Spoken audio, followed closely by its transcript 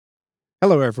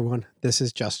Hello, everyone. This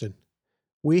is Justin.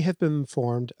 We have been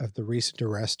informed of the recent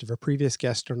arrest of a previous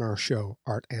guest on our show,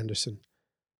 Art Anderson.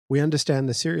 We understand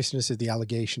the seriousness of the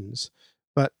allegations,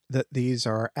 but that these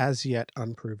are as yet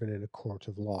unproven in a court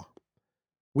of law.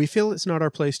 We feel it's not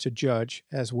our place to judge,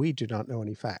 as we do not know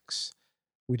any facts.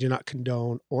 We do not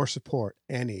condone or support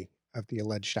any of the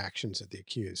alleged actions of the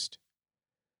accused.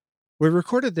 We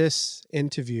recorded this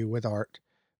interview with Art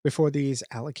before these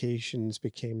allegations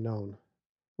became known.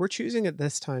 We're choosing at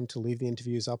this time to leave the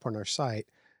interviews up on our site,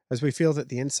 as we feel that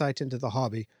the insight into the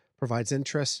hobby provides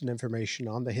interest and information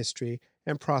on the history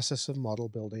and process of model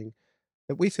building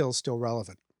that we feel is still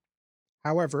relevant.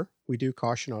 However, we do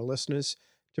caution our listeners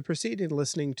to proceed in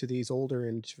listening to these older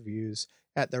interviews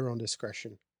at their own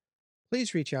discretion.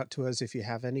 Please reach out to us if you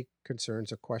have any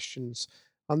concerns or questions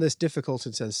on this difficult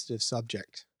and sensitive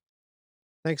subject.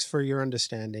 Thanks for your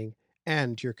understanding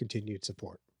and your continued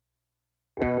support.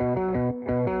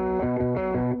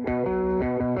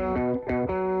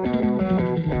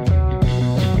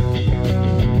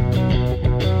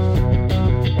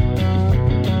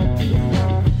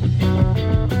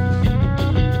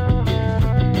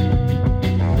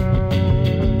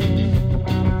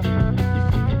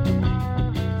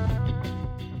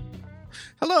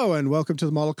 Hello, and welcome to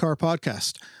the Model Car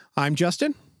Podcast. I'm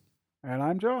Justin. And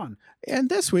I'm John. And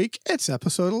this week, it's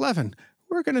episode 11.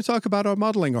 We're going to talk about our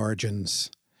modeling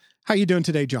origins. How you doing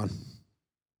today, John?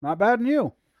 Not bad, and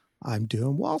you? I'm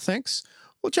doing well, thanks.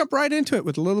 We'll jump right into it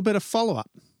with a little bit of follow-up.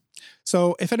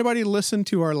 So if anybody listened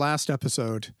to our last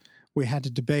episode, we had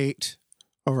a debate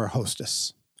over a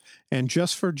Hostess. And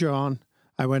just for John,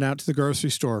 I went out to the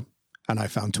grocery store and I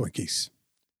found Twinkies.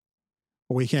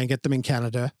 We can't get them in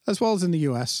Canada as well as in the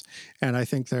US. And I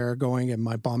think they're going in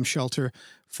my bomb shelter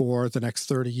for the next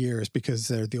 30 years because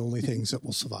they're the only things that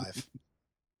will survive.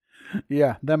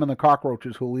 Yeah, them and the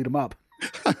cockroaches who'll eat them up.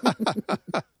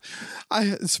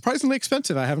 It's surprisingly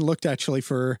expensive. I haven't looked actually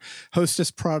for Hostess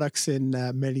products in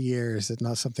many years. It's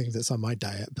not something that's on my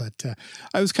diet, but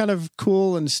I was kind of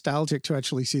cool and nostalgic to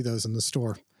actually see those in the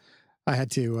store. I had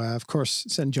to, of course,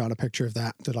 send John a picture of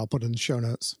that I'll put in the show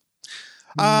notes.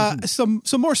 Some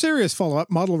more serious follow-up,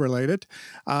 model related.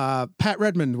 Pat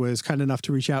Redmond was kind enough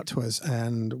to reach out to us,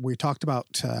 and we talked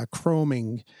about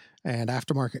chroming and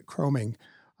aftermarket chroming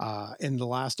in the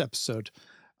last episode.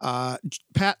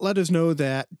 Pat let us know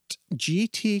that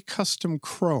GT Custom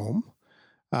Chrome,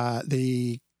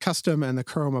 the custom and the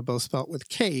chrome are both spelt with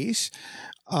K's,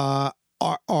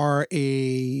 are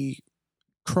a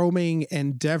chroming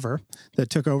endeavor that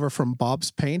took over from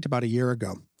Bob's Paint about a year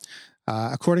ago.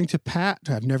 According to Pat,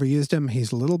 I've never used him.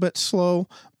 He's a little bit slow,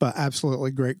 but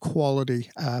absolutely great quality.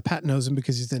 Pat knows him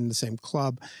because he's in the same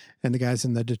club and the guy's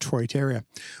in the Detroit area.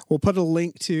 We'll put a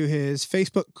link to his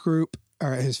Facebook group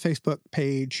or his Facebook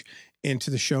page into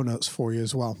the show notes for you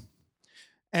as well.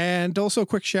 And also a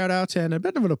quick shout out and a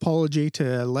bit of an apology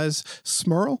to Les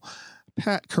Smurl.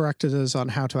 Pat corrected us on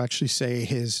how to actually say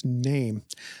his name.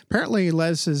 Apparently,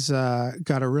 Les has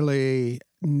got a really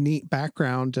neat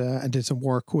background and did some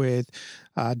work with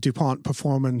DuPont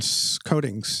Performance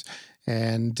Coatings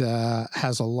and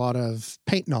has a lot of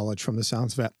paint knowledge from the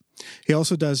sounds of it. He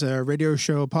also does a radio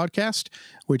show podcast,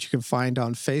 which you can find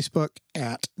on Facebook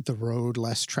at The Road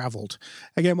Less Traveled.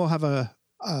 Again, we'll have a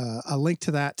link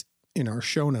to that in our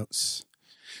show notes.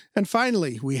 And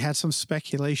finally, we had some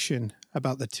speculation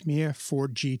about the Tamiya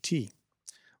Ford GT.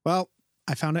 Well,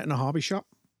 I found it in a hobby shop.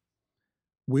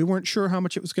 We weren't sure how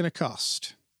much it was going to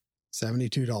cost.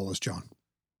 $72, John.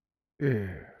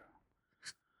 Yeah.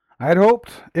 I had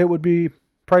hoped it would be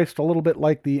priced a little bit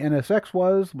like the NSX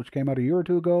was, which came out a year or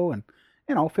two ago, and,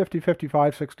 $50, $55,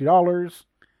 $60.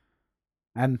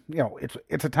 And,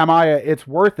 it's a Tamiya, it's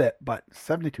worth it, but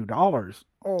 $72,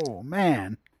 oh,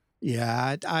 man.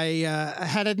 Yeah, I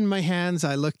had it in my hands.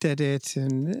 I looked at it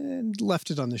and left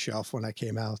it on the shelf when I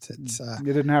came out.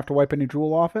 You didn't have to wipe any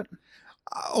drool off it?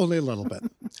 Only a little bit.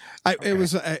 Okay. It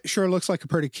was sure looks like a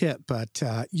pretty kit, but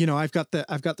I've got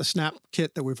the Snap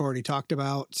kit that we've already talked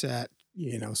about at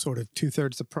sort of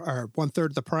 2/3 or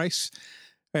 1/3 the price.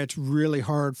 It's really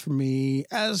hard for me,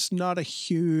 as not a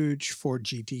huge Ford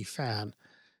GT fan,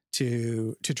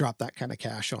 to drop that kind of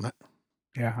cash on it.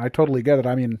 Yeah, I totally get it.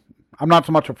 I mean, I'm not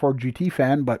so much a Ford GT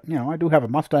fan, but, I do have a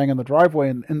Mustang in the driveway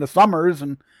in the summers.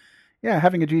 And, yeah,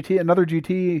 having another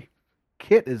GT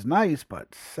kit is nice,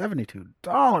 but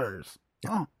 $72.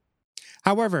 Oh.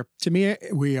 However, to me,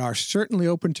 we are certainly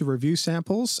open to review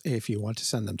samples if you want to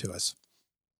send them to us.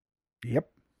 Yep,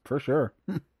 for sure.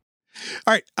 All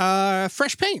right,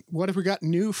 fresh paint. What have we got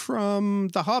new from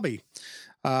the hobby?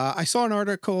 I saw an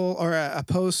article or a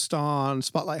post on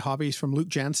Spotlight Hobbies from Luke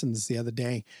Janssens the other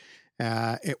day,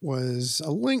 It was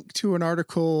a link to an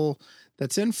article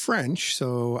that's in French,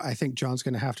 so I think John's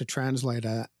going to have to translate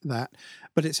that.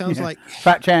 But it sounds like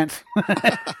fat chance.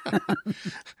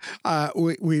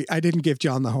 I didn't give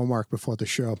John the homework before the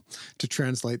show to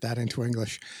translate that into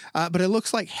English. But it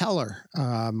looks like Heller,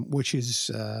 which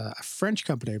is a French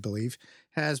company, I believe,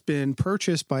 has been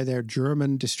purchased by their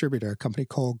German distributor, a company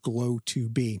called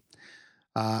Glow2B.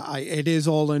 It is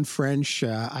all in French.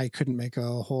 I couldn't make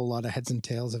a whole lot of heads and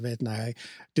tails of it, and I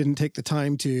didn't take the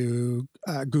time to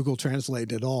Google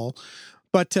Translate it all.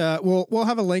 But we'll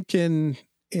have a link in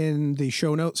the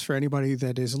show notes for anybody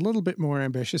that is a little bit more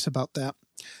ambitious about that.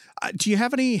 Do you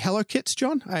have any Heller kits,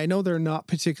 John? I know they're not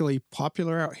particularly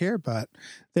popular out here, but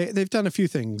they've done a few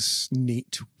things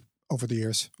neat over the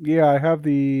years. Yeah, I have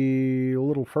the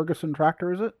little Ferguson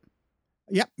tractor, is it?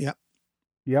 Yep.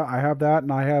 Yeah, I have that,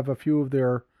 and I have a few of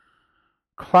their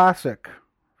classic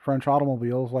French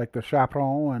automobiles, like the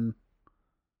Chaperon and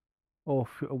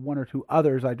one or two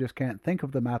others. I just can't think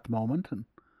of them at the moment. And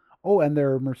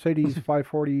their Mercedes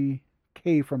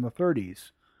 540K from the 30s.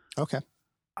 Okay.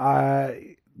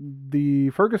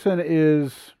 The Ferguson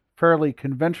is fairly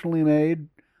conventionally made.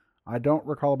 I don't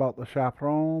recall about the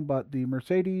Chaperon, but the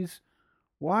Mercedes,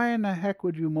 why in the heck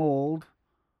would you mold,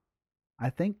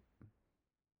 I think,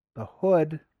 the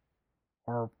hood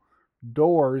or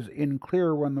doors in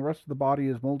clear when the rest of the body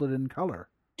is molded in color?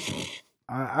 It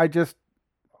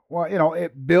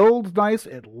builds nice.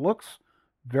 It looks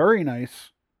very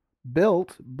nice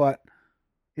built, but,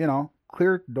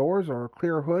 clear doors or a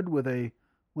clear hood when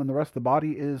the rest of the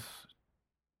body is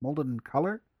molded in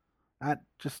color, that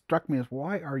just struck me as,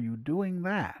 why are you doing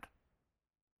that?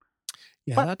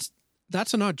 Yeah, but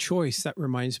that's an odd choice. That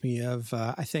reminds me of,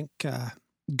 I think,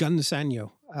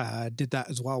 Gunsanyo did that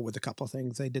as well with a couple of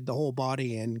things. They did the whole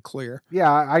body in clear.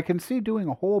 Yeah, I can see doing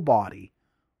a whole body,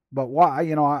 but why?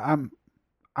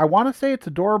 I want to say it's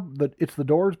the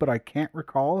doors, but I can't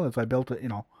recall, as I built it,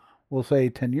 we'll say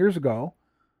 10 years ago,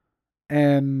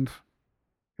 and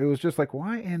it was just like,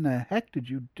 why in the heck did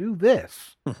you do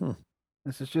this?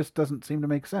 Just doesn't seem to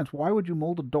make sense. Why would you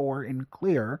mold a door in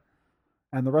clear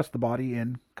and the rest of the body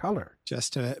in color?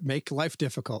 Just to make life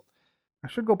difficult. I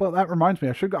should go, but that reminds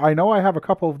me, I know I have a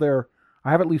couple of I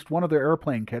have at least one of their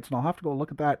airplane kits, and I'll have to go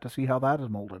look at that to see how that is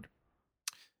molded.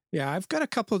 Yeah, I've got a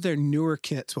couple of their newer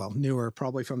kits. Well, newer,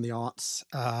 probably from the aughts.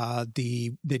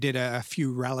 They did a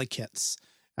few rally kits,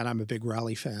 and I'm a big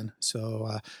rally fan.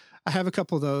 So I have a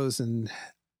couple of those, and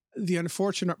the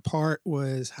unfortunate part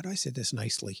was, how do I say this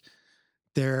nicely?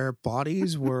 Their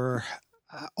bodies were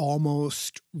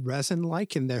almost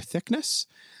resin-like in their thickness.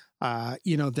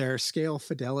 Their scale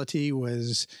fidelity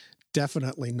was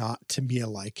definitely not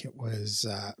Tamiya-like. It was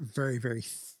very, very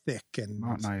thick and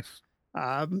not nice.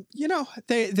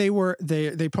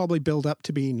 They probably build up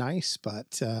to be nice,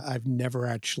 but I've never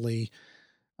actually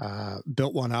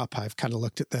built one up. I've kind of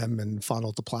looked at them and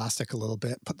fondled the plastic a little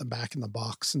bit, put them back in the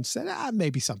box, and said,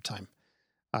 maybe sometime.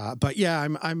 But yeah,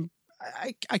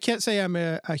 I can't say I'm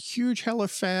a huge Heller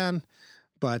fan,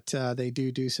 but they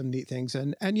do some neat things,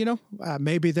 and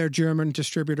maybe their German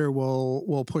distributor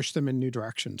will push them in new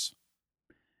directions.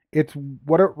 It's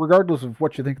regardless of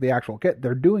what you think of the actual kit,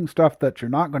 they're doing stuff that you're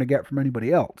not going to get from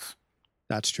anybody else.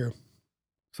 That's true.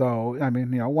 So,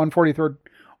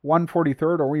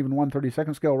 143rd or even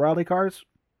 132nd scale rally cars,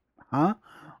 huh?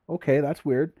 Okay, that's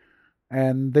weird.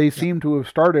 And they seem to have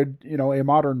started, a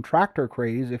modern tractor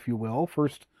craze, if you will,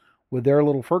 first with their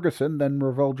little Ferguson, then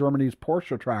Revell Germany's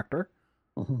Porsche tractor.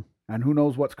 Mm-hmm. And who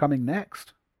knows what's coming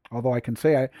next. Although I can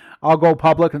say, I'll go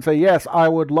public and say, yes, I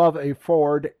would love a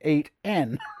Ford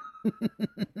 8N.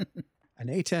 An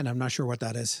 8N, I'm not sure what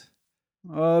that is.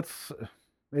 It's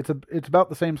about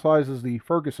the same size as the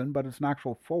Ferguson, but it's an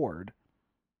actual Ford.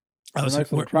 Oh, so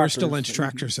we're still into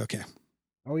tractors, okay.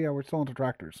 Oh, yeah, we're still into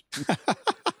tractors.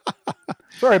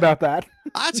 Sorry about that.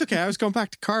 That's okay. I was going back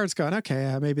to cars going,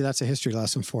 okay, maybe that's a history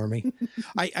lesson for me.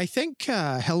 I think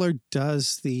Heller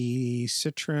does the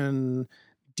Citroen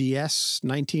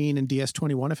DS19 and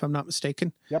DS21, if I'm not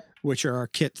mistaken. Yep. Which are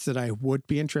kits that I would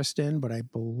be interested in, but I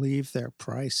believe their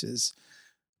price is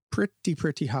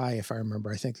pretty high, if I remember.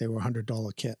 I think they were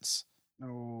 $100 kits.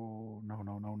 No.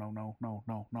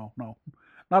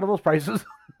 Not at those prices.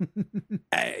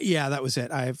 Yeah, that was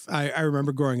it. I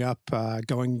remember growing up,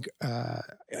 going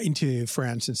into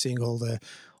France and seeing all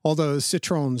those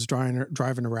Citroens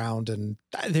driving around, and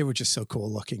they were just so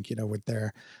cool looking, with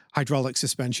their hydraulic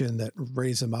suspension that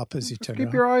raise them up as you turn around.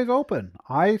 Keep your eyes open.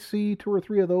 I see 2 or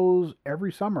 3 of those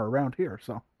every summer around here.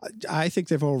 So I think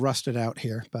they've all rusted out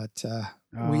here, but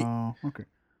okay.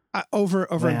 Over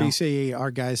in BC,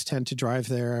 our guys tend to drive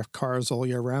their cars all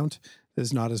year round.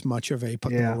 there's not as much of a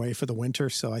put them away for the winter.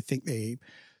 So I think they,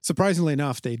 surprisingly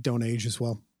enough, they don't age as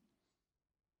well.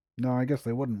 No, I guess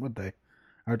they wouldn't, would they?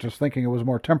 I was just thinking it was a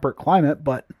more temperate climate,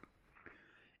 but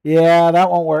yeah, that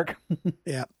won't work.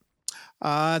 Yeah.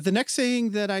 The next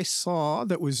thing that I saw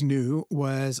that was new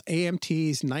was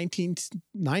AMT's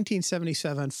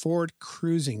 1977 Ford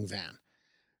cruising van.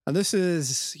 And this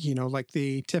is, like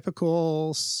the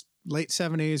typical late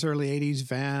 70s, early 80s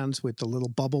vans with the little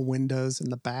bubble windows in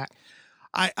the back.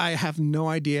 I have no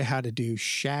idea how to do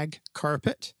shag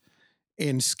carpet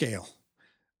in scale.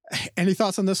 Any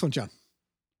thoughts on this one, John?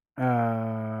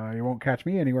 You won't catch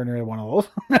me anywhere near one of those.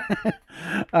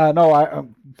 No,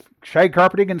 shag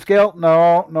carpeting in scale.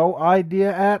 No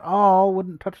idea at all.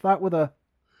 Wouldn't touch that with a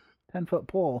 10-foot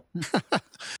pole.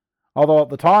 Although at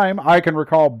the time, I can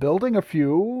recall building a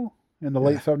few in the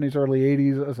late 70s, early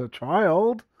 80s as a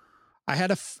child. I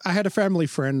had a family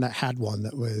friend that had one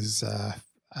that was,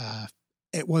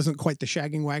 it wasn't quite the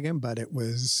shagging wagon, but it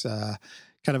was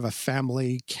kind of a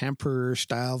family camper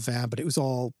style van, but it was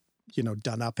all,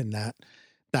 done up in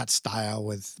that style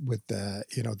with the,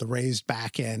 the raised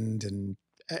back end. And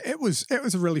it was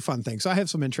a really fun thing. So I have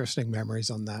some interesting memories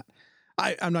on that.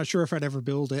 I'm not sure if I'd ever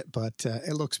build it, but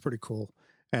it looks pretty cool.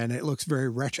 And it looks very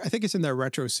retro. I think it's in their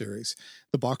retro series.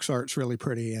 The box art's really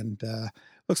pretty and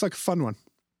looks like a fun one.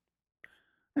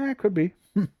 It could be.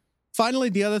 Finally,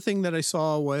 the other thing that I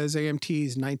saw was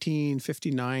AMT's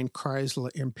 1959 Chrysler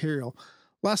Imperial.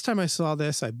 Last time I saw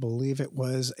this, I believe it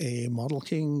was a Model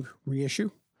King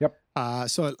reissue. Yep.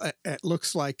 So it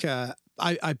looks like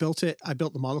I built it. I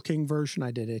built the Model King version.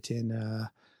 I did it in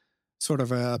sort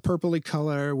of a purpley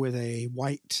color with a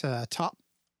white top.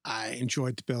 I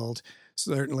enjoyed the build.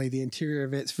 Certainly the interior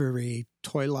of it's very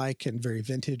toy-like and very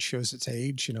vintage, shows its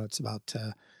age. It's about,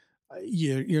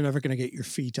 you're never going to get your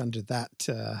feet under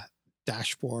that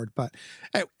dashboard, but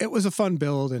it was a fun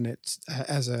build, and it's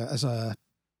as a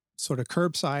sort of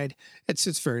curbside, it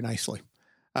sits very nicely.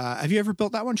 Have you ever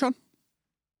built that one, Sean?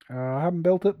 I haven't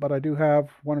built it, but I do have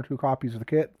 1 or 2 copies of the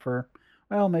kit for,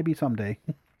 well, maybe someday.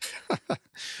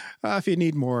 If you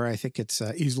need more, I think it's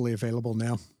easily available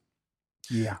now.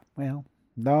 Yeah, well,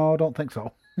 no, don't think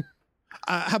so.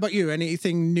 How about you?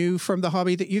 Anything new from the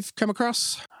hobby that you've come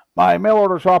across? My mail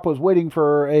order shop was waiting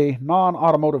for a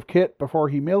non-automotive kit before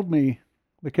he mailed me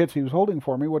the kits he was holding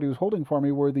for me. What he was holding for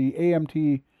me were the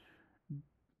AMT,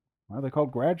 what are they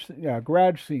called?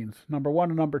 Garage scenes. Number 1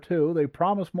 and number 2. They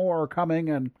promise more are coming,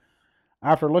 and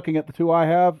after looking at the 2 I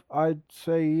have, I'd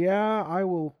say, yeah, I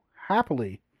will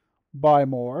happily buy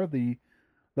more. The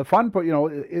fun, but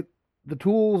the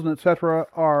tools and etc.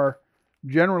 are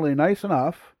generally nice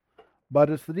enough, but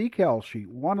it's the decal sheet.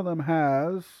 One of them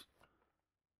has,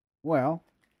 well,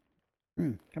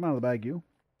 come out of the bag, you.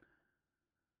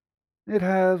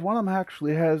 One of them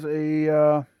actually has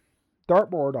a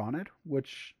dartboard on it,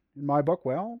 which in my book,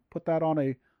 well, put that on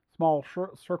a small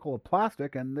circle of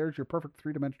plastic, and there's your perfect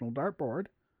 3-dimensional dartboard.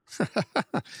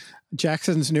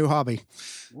 Jackson's new hobby.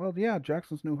 Well, yeah,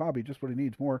 Jackson's new hobby, just what he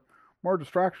needs. More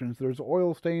distractions. There's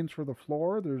oil stains for the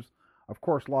floor. There's, of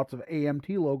course, lots of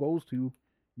AMT logos to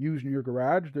use in your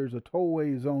garage. There's a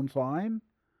towaway zone sign.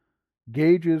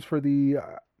 Gauges for the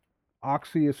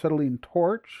oxyacetylene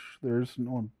torch. There's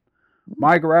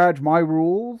my garage, my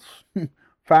rules.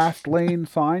 Fast lane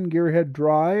sign, gearhead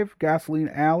drive, gasoline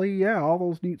alley. Yeah, all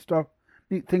those neat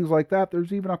things like that.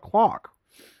 There's even a clock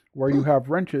where you have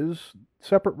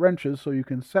separate wrenches, so you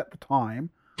can set the time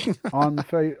on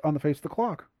the face of the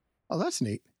clock. Oh, that's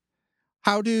neat.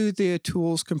 How do the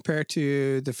tools compare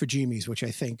to the Fujimis, which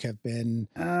I think have been...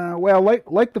 Well,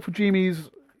 like the Fujimis,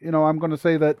 I'm going to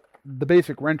say that the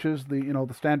basic wrenches,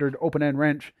 the standard open-end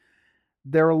wrench,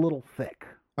 they're a little thick.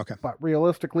 Okay. But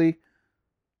realistically,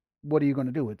 what are you going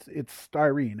to do? It's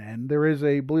styrene, and there is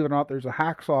believe it or not, there's a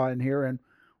hacksaw in here, and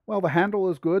well, the handle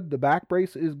is good, the back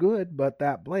brace is good, but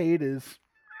that blade is,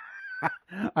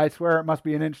 I swear it must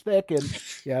be an inch thick, and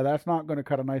yeah, that's not going to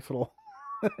cut a nice little,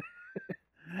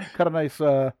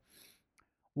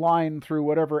 line through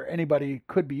whatever anybody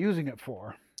could be using it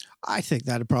for. I think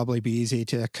that'd probably be easy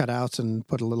to cut out and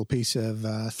put a little piece of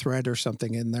thread or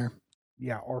something in there.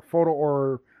 Yeah,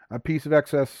 or a piece of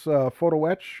excess photo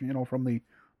etch, from the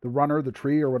runner, the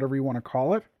tree, or whatever you want to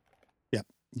call it. Yep.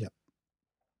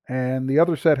 And the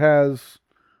other set has,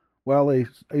 well,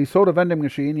 a soda vending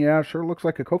machine. Yeah, sure looks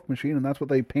like a Coke machine, and that's what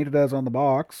they painted as on the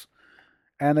box.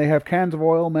 And they have cans of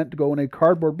oil meant to go in a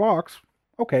cardboard box.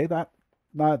 Okay,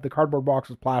 the cardboard box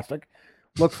is plastic.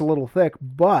 Looks a little thick,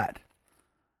 but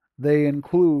they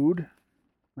include,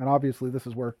 and obviously this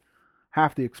is where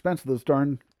half the expense of this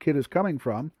darn kit is coming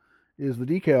from, is the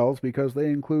decals, because they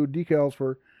include decals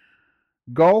for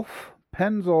Gulf,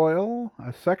 Pennzoil,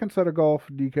 a second set of Gulf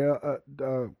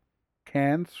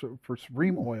cans for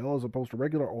Supreme oil as opposed to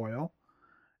regular oil,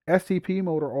 STP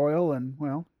motor oil, and,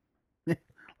 well,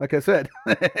 like I said,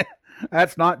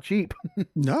 that's not cheap.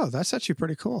 No, that's actually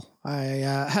pretty cool. I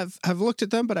have looked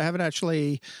at them, but I haven't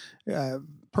actually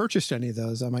purchased any of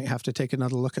those. I might have to take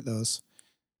another look at those.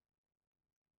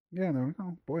 Yeah, there we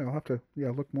go. Boy, I'll have to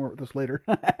look more at this later.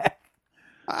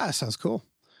 Sounds cool.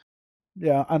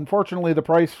 Yeah, unfortunately, the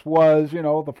price was,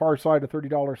 the far side of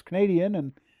 $30 Canadian,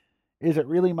 and is it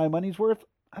really my money's worth?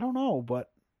 I don't know,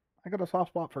 but I got a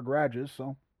soft spot for garages,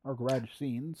 or garage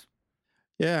scenes.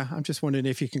 Yeah, I'm just wondering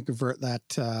if you can convert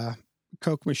that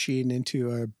Coke machine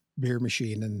into a beer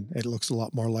machine, and it looks a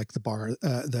lot more like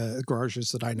the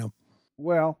garages that I know.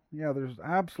 Well, yeah, there's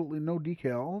absolutely no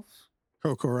decals.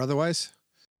 Coke or otherwise?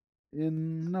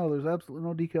 No, there's absolutely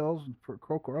no decals for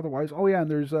Coke or otherwise. Oh yeah, and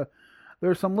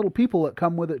there's some little people that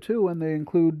come with it too, and they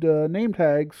include name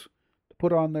tags to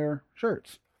put on their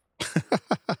shirts.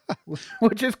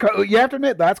 Which is, you have to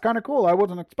admit, that's kind of cool. I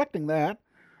wasn't expecting that.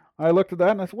 I looked at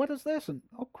that and I said, "What is this?" And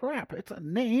oh crap, it's a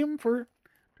name to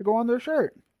go on their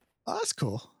shirt. Oh, that's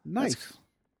cool. Nice.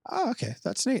 Oh, okay,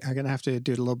 that's neat. I'm gonna have to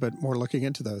do a little bit more looking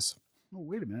into those. Oh,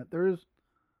 wait a minute. There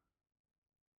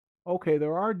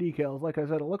are decals. Like I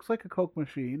said, it looks like a Coke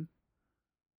machine,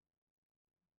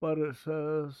 but it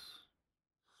says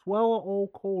Swell O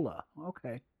Cola.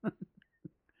 Okay,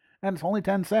 and it's only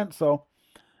 10 cents. So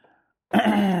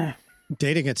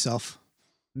dating itself.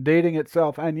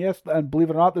 And yes, and believe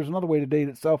it or not, there's another way to date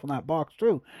itself in that box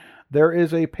too. There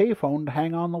is a payphone to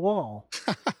hang on the wall.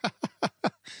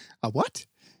 A what?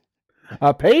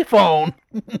 A payphone.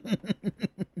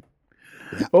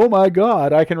 Yeah. Oh my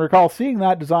God, I can recall seeing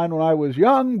that design when I was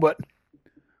young, but,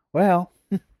 well,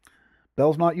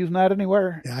 Bell's not using that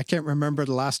anywhere. Yeah, I can't remember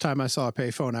the last time I saw a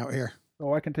payphone out here.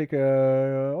 Oh, I can take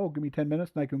give me 10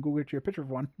 minutes and I can go get you a picture of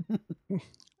one.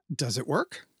 Does it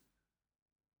work?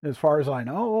 As far as I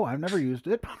know, I've never used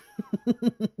it.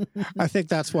 I think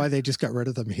that's why they just got rid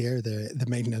of them here. The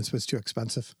maintenance was too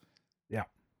expensive. Yeah.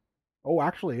 Oh,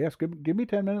 actually, yes. Give me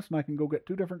 10 minutes and I can go get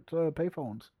two different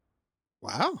payphones.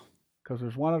 Wow. Because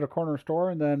there's one at a corner store,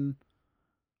 and then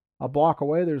a block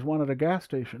away, there's one at a gas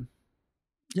station.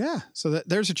 Yeah. So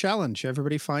there's a challenge.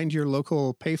 Everybody find your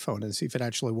local payphone and see if it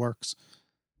actually works.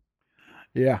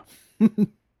 Yeah.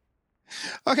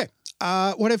 Okay.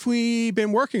 What have we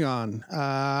been working on?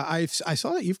 I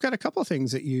saw that you've got a couple of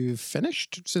things that you've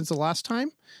finished since the last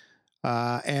time.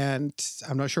 And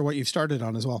I'm not sure what you've started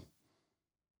on as well.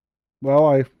 Well,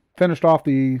 I finished off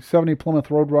the 70 Plymouth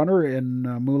Roadrunner in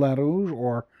Moulin Rouge,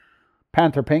 or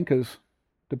Panther Pink,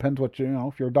 depends what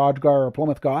if you're a Dodge guy or a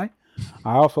Plymouth guy.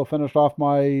 I also finished off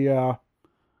my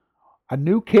a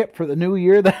new kit for the new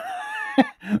year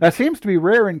that seems to be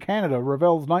rare in Canada.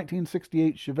 Revell's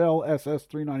 1968 Chevelle SS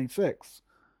 396,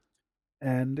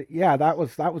 and yeah, that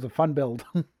was a fun build.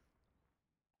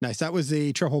 Nice. That was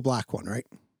the triple black one, right?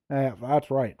 Yeah,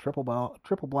 that's right. Triple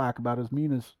black, about as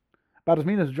mean as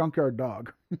a junkyard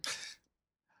dog.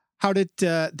 How did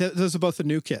those are both the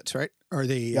new kits, right? Or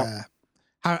the yep.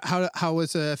 How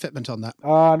was the fitment on that?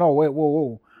 No, wait,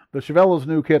 whoa. The Chevelle is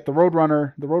new kit. The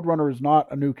Roadrunner is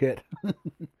not a new kit.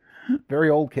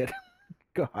 Very old kit.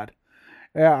 God.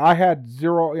 Yeah, I had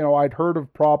zero, I'd heard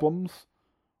of problems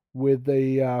with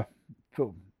the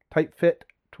tight fit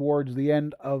towards the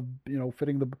end of,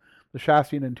 fitting the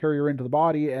chassis and interior into the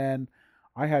body, and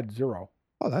I had zero.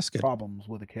 Oh, that's good. Problems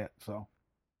with the kit, so.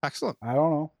 Excellent. I don't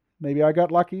know. Maybe I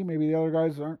got lucky. Maybe the other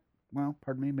guys aren't. Well,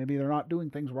 pardon me. Maybe they're not doing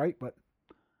things right, but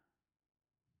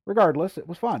regardless, it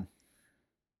was fun.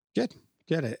 Good.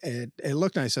 It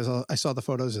looked nice. I saw the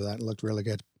photos of that. It looked really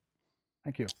good.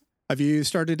 Thank you. Have you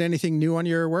started anything new on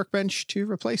your workbench to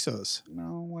replace those?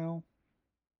 No, well,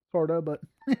 sort of, but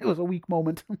it was a weak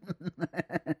moment.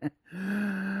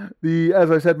 As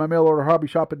I said, my mail order hobby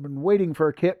shop had been waiting for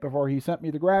a kit before he sent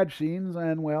me the garage scenes,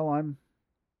 and, well, I'm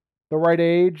the right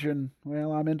age, and,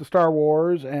 well, I'm into Star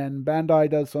Wars, and Bandai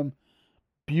does some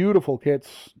beautiful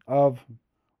kits of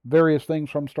various things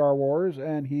from Star Wars,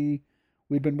 and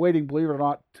we'd been waiting, believe it or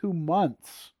not, 2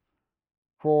 months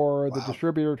for the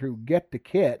distributor to get the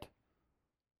kit.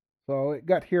 So it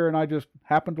got here, and I just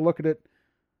happened to look at it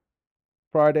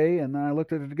Friday, and I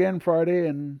looked at it again Friday,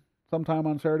 and sometime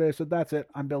on Saturday I said, that's it,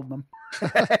 I'm building them.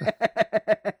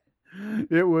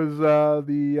 It was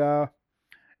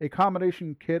a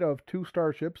combination kit of two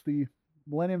starships, the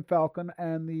Millennium Falcon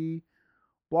and the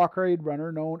Blockade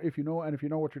Runner, known, if you know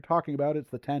what you're talking about,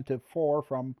 it's the Tantive 4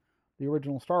 from the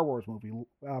original Star Wars movie,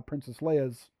 Princess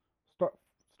Leia's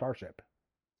starship.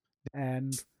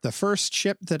 And the first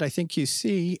ship that I think you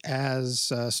see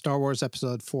as Star Wars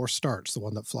Episode 4 starts, the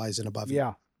one that flies in above you.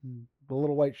 yeah, the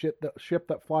little white ship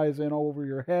that flies in over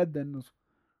your head, then is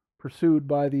pursued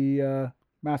by the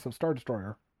massive Star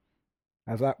Destroyer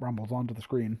as that rumbles onto the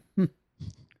screen.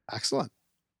 Excellent.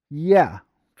 Yeah,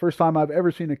 first time I've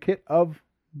ever seen a kit of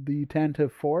the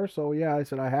Tantive 4, so yeah, I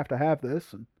said I have to have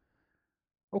this. And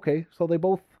okay, so they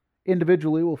both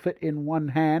individually will fit in one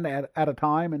hand at a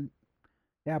time, and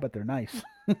yeah, but they're nice.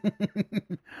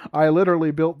 I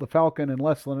literally built the Falcon in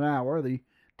less than an hour. The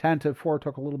Tantive 4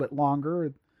 took a little bit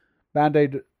longer.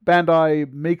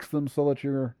 Bandai makes them so that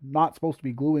you're not supposed to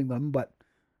be gluing them, but,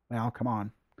 well, come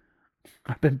on.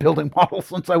 I've been building models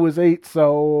since I was 8,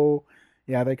 so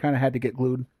yeah, they kind of had to get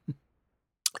glued.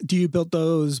 Do you build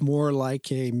those more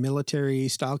like a military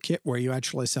style kit where you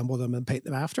actually assemble them and paint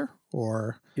them after?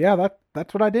 Or yeah,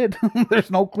 that's what I did. There's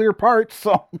no clear parts,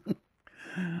 so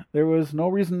there was no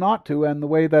reason not to. And the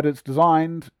way that it's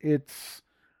designed,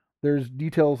 there's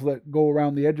details that go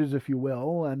around the edges, if you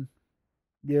will, and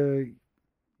yeah,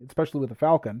 especially with the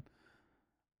Falcon,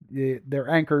 they're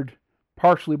anchored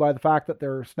partially by the fact that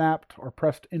they're snapped or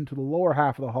pressed into the lower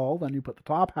half of the hull. Then you put the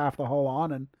top half of the hull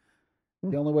on, and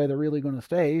the only way they're really going to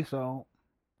stay. So,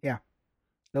 yeah,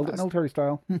 build it military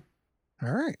style.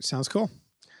 All right, sounds cool.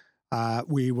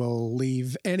 We will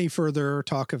leave any further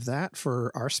talk of that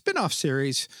for our spin-off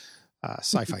series,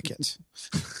 Sci-Fi Kits.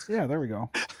 Yeah, there we go.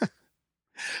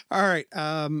 All right.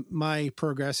 My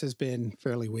progress has been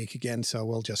fairly weak again, so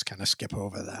we'll just kind of skip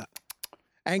over that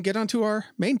and get on to our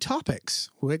main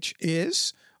topics, which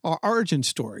is our origin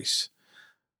stories.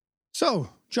 So,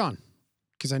 John,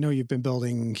 because I know you've been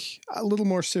building a little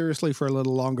more seriously for a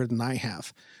little longer than I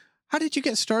have, how did you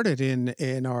get started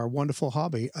in our wonderful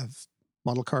hobby of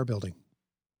model car building?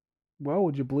 Well,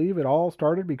 would you believe it all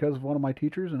started because of one of my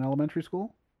teachers in elementary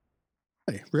school?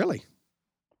 Hey, really?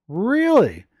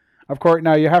 Really? Of course,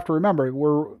 now you have to remember,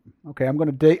 I'm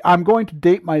going to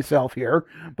date myself here,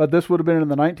 but this would have been in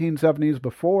the 1970s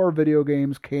before video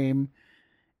games came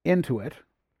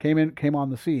on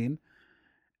the scene.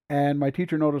 And my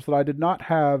teacher noticed that I did not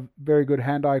have very good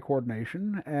hand-eye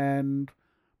coordination, and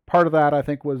part of that, I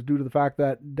think, was due to the fact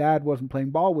that Dad wasn't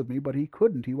playing ball with me, but he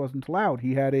couldn't. He wasn't allowed.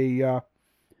 He had a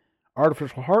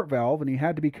artificial heart valve, and he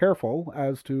had to be careful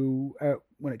as to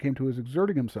when it came to his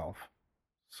exerting himself.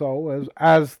 So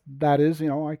as that is,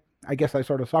 I guess I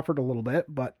sort of suffered a little bit,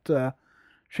 but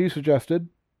she suggested,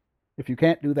 if you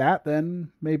can't do that,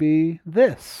 then maybe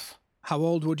this. How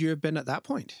old would you have been at that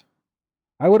point?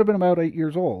 I would have been about 8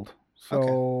 years old.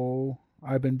 So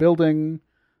okay. I've been building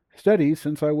steady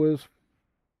since I was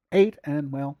 8,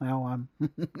 and well, now I'm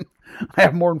I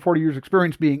have more than 40 years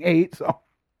experience being 8. So,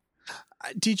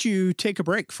 did you take a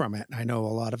break from it? I know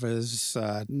a lot of us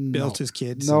built as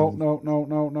kids.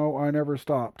 No. I never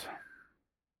stopped.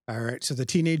 All right, so the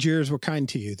teenage years were kind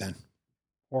to you then,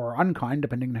 or unkind,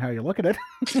 depending on how you look at it.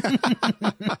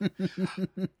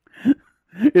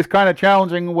 It's kind of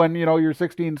challenging when, you're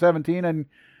 16, 17 and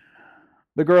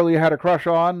the girl you had a crush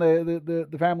on,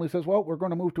 the family says, well, we're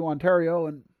going to move to Ontario.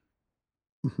 And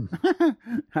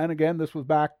and again, this was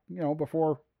back,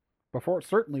 before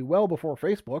certainly well before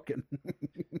Facebook. And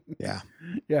yeah,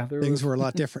 things were a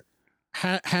lot different.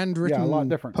 Handwritten, a lot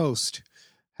different. Post,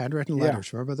 handwritten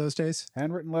letters. Remember those days?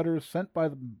 Handwritten letters sent by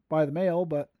the mail,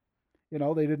 but they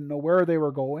didn't know where they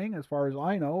were going, as far as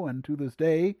I know, and to this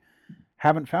day,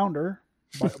 haven't found her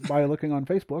by looking on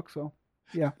Facebook. So,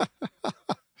 yeah.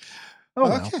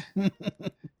 Oh, okay.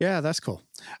 Yeah, that's cool.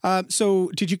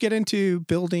 So did you get into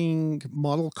building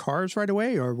model cars right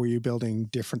away, or were you building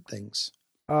different things?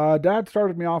 Dad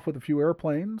started me off with a few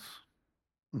airplanes.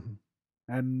 Mm-hmm.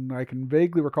 And I can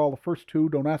vaguely recall the first two.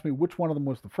 Don't ask me which one of them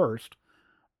was the first,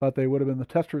 but they would have been the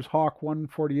Testor's Hawk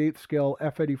 1/48 scale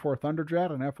F-84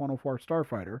 Thunderjet and F-104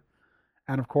 Starfighter.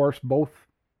 And of course, both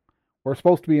were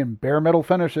supposed to be in bare metal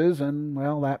finishes, and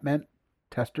well, that meant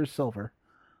Testor's Silver.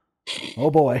 Oh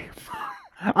boy.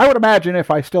 I would imagine if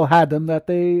I still had them that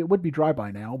they would be dry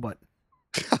by now, but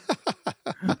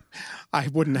I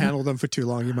wouldn't handle them for too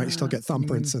long. You might still get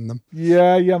thumbprints in them.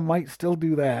 Yeah, you might still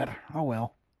do that. Oh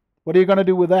well. What are you going to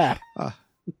do with that?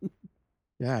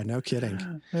 Yeah, no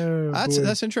kidding. Oh,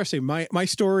 that's interesting. My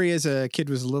story as a kid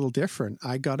was a little different.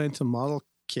 I got into model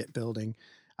kit building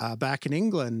back in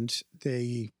England.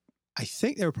 I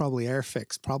think they were probably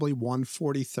Airfix, probably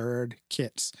 1/43rd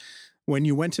kits. When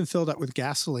you went and filled up with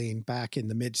gasoline back in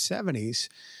the mid 70s,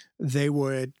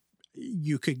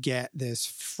 you could get this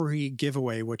free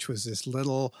giveaway, which was this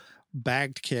little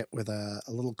bagged kit with a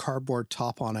little cardboard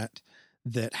top on it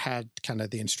that had kind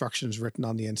of the instructions written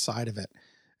on the inside of it.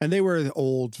 And they were the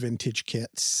old vintage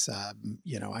kits.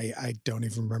 I don't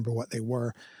even remember what they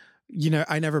were.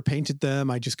 I never painted them.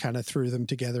 I just kind of threw them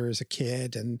together as a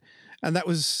kid. And that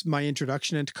was my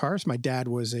introduction into cars. My dad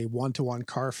was a one-to-one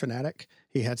car fanatic.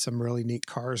 He had some really neat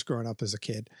cars growing up as a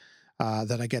kid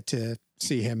that I get to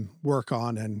see him work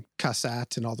on and cuss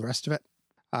at and all the rest of it.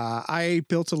 I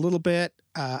built a little bit.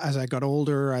 As I got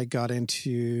older, I got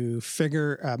into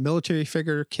military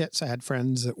figure kits. I had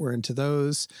friends that were into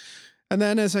those. And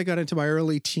then as I got into my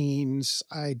early teens,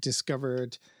 I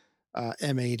discovered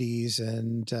M80s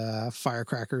and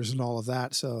firecrackers and all of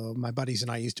that. So my buddies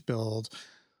and I used to build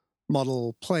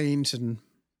model planes and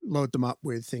load them up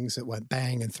with things that went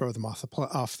bang and throw them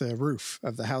off the roof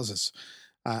of the houses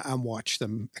and watch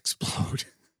them explode.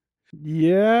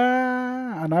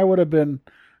 Yeah, and I would have been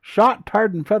shot,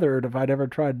 tarred, and feathered if I'd ever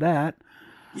tried that.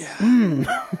 Yeah.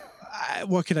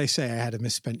 What could I say? I had a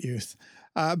misspent youth.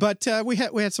 But we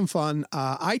had some fun.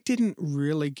 I didn't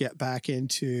really get back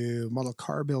into model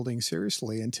car building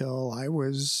seriously until I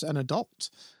was an adult.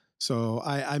 So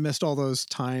I missed all those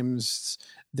times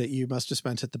that you must have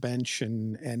spent at the bench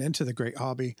and into the great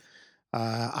hobby.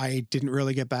 I didn't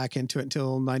really get back into it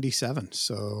until 97.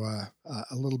 So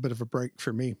a little bit of a break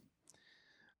for me.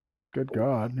 Good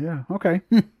God. Yeah. Okay.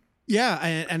 Yeah.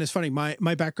 And it's funny.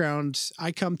 My background,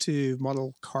 I come to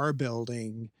model car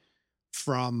building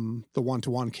from the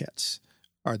one-to-one kits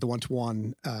or the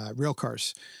one-to-one real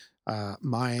cars.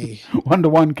 My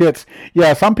one-to-one kits.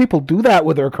 Yeah. Some people do that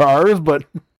with their cars, but.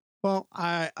 Well,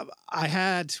 I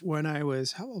had, when I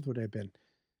was, how old would I have been?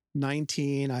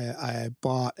 19. I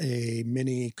bought a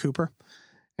Mini Cooper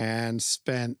and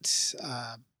spent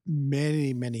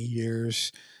many, many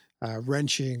years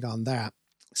wrenching on that.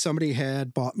 Somebody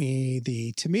had bought me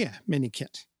the Tamiya Mini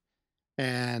Kit,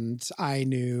 and I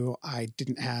knew I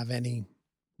didn't have any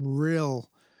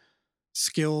real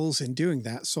skills in doing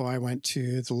that. So I went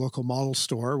to the local model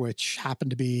store, which happened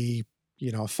to be,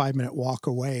 a 5-minute walk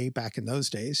away back in those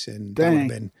days. And that would have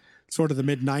been sort of the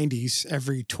mid 90s.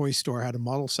 Every toy store had a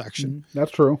model section.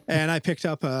 That's true. And I picked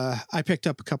up a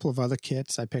couple of other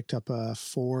kits. I picked up a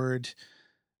Ford,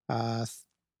 A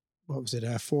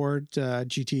Ford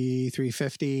GT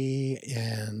 350,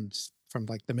 and from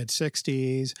like the mid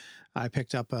 60s, I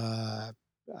picked up an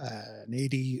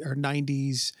 80 or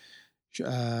 90s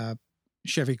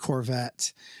Chevy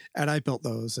Corvette, and I built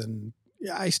those, and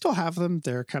I still have them.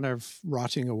 They're kind of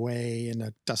rotting away in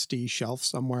a dusty shelf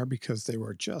somewhere because they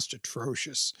were just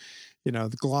atrocious.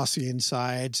 The glossy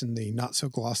insides and the not so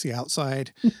glossy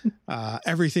outside,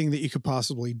 everything that you could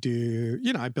possibly do.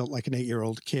 I built like an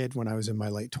 8-year-old kid when I was in my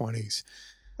late 20s.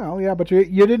 Oh yeah, but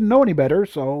you didn't know any better.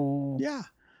 So yeah,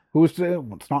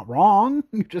 it's not wrong.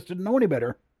 You just didn't know any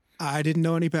better. I didn't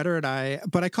know any better,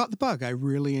 but I caught the bug. I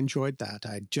really enjoyed that.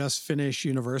 I just finished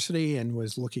university and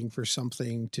was looking for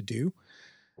something to do.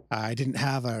 I didn't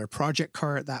have a project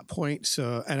car at that point,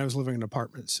 and I was living in an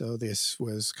apartment, so this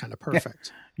was kind of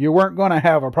perfect. Yeah. You weren't going to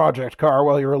have a project car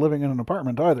while you were living in an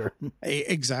apartment either.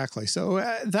 Exactly. So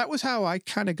that was how I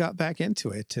kind of got back into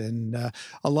it, and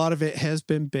a lot of it has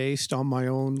been based on my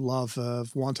own love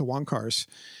of one-to-one cars.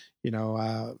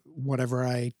 Whatever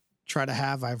I try to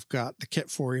have, I've got the kit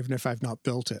for, even if I've not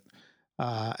built it.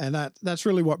 And that's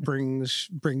really what brings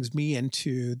me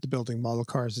into the building model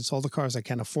cars. It's all the cars I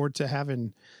can't afford to have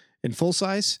in full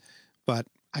size, but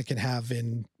I can have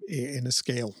in a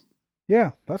scale.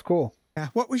 Yeah, that's cool. Yeah.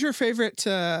 What was your favorite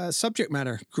subject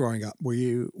matter growing up? Were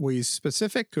you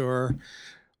specific, or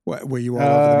what were you all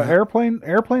over the map?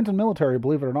 Airplanes and military,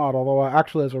 believe it or not. Although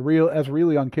actually, as a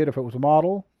really young kid, if it was a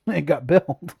model, it got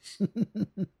built.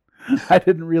 I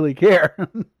didn't really care.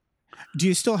 Do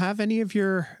you still have any of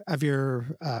your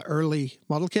early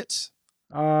model kits?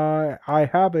 I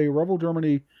have a Revel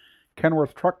Germany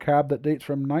Kenworth truck cab that dates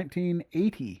from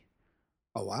 1980.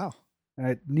 Oh, wow.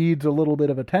 It needs a little bit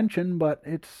of attention, but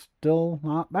it's still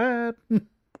not bad.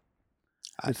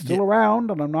 It's still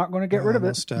around, and I'm not going to get rid of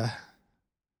it.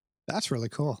 That's really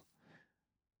cool.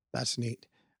 That's neat.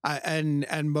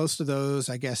 And most of those,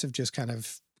 I guess, have just kind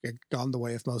of gone the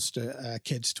way of most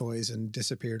kids' toys and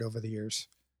disappeared over the years.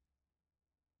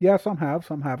 Yeah, some have,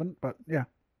 some haven't, but yeah,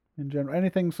 in general,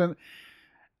 anything since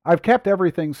I've kept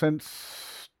everything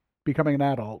since becoming an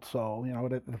adult. So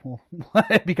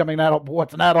becoming an adult.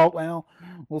 What's an adult? Well,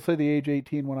 we'll say the age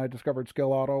 18 when I discovered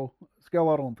Scale Auto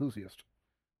Enthusiast.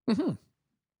 Mm-hmm.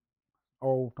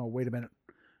 Oh no, wait a minute,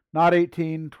 not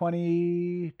 18,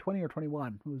 20 or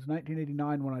 21. It was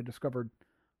 1989 when I discovered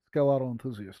Scale Auto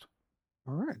Enthusiast.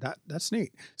 All right, that's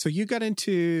neat. So you got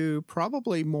into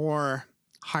probably more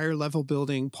higher level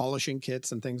building, polishing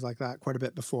kits and things like that quite a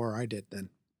bit before I did then.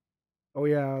 Oh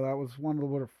yeah, that was one of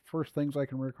the first things I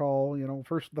can recall.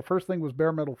 The first thing was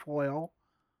bare metal foil,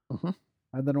 Hmm.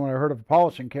 and then when I heard of a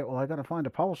polishing kit, well, I got to find a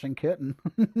polishing kit, and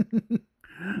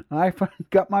I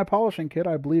got my polishing kit.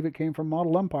 I believe it came from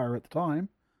Model Empire at the time.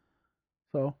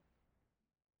 So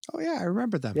Oh yeah, I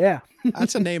remember them. yeah,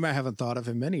 That's a name I haven't thought of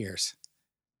in many years.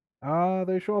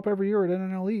 they show up every year at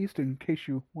NNL East in case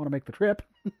you want to make the trip.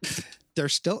 They're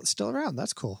still around.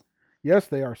 That's cool. Yes,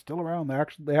 they are still around.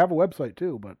 They have a website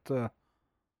too, but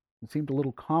it seemed a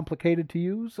little complicated to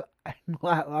use.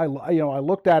 I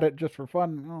looked at it just for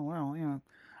fun. Oh well,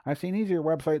 I've seen easier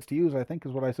websites to use, I think,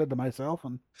 is what I said to myself.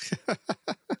 And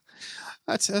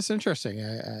That's interesting.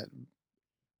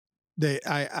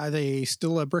 Are they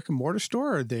still a brick and mortar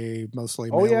store, or are they mostly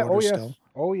oh mail yeah, oh order yes, still?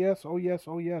 oh yes, oh yes,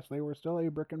 oh yes, they were still a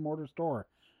brick and mortar store.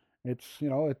 It's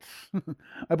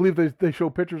I believe they show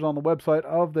pictures on the website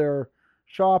of their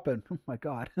shop, and oh my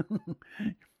God,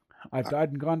 I've died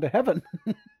and gone to heaven.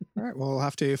 All right, well, we'll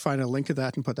have to find a link of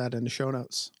that and put that in the show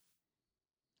notes.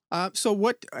 So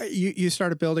what you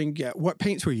started building? What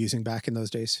paints were you using back in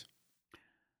those days?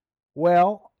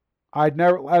 Well, I'd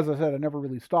never, as I said, I never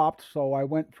really stopped. So I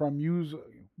went from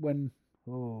when,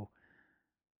 oh,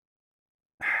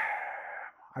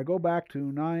 I go back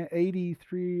to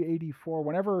 83, 84.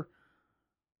 Whenever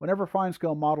Fine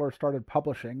Scale Modeler started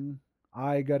publishing,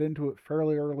 I got into it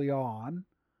fairly early on.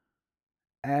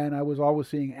 And I was always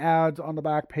seeing ads on the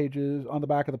back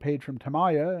of the page from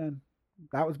Tamiya. And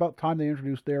that was about the time they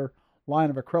introduced their line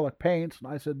of acrylic paints. And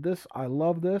I said, I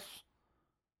love this.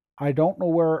 I don't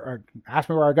know ask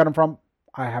me where I got them from.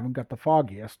 I haven't got the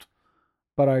foggiest,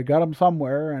 but I got them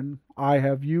somewhere, and I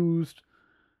have used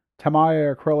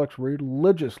Tamiya acrylics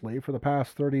religiously for the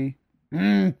past 30,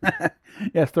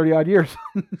 yes, 30 odd years.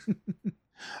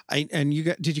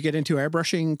 Did you get into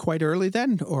airbrushing quite early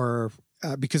then, or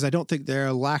because I don't think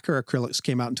their lacquer acrylics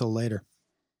came out until later?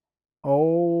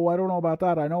 Oh, I don't know about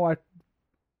that. I know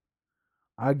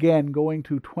again, going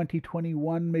to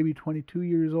 2021, maybe 22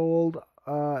 years old.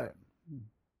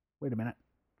 Wait a minute.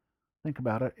 Think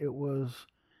about it. It was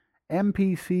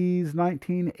MPC's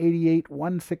 1988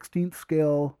 1/16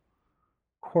 scale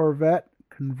Corvette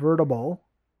convertible.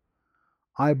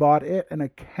 I bought it in a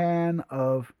can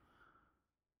of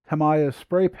Tamiya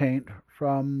spray paint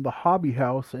from the Hobby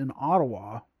House in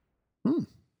Ottawa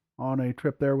on a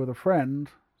trip there with a friend.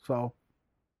 So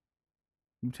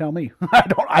you tell me.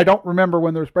 I don't remember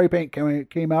when their spray paint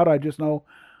came out. I just know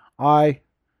I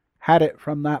had it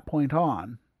from that point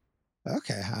on.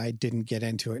 Okay, I didn't get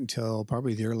into it until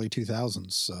probably the early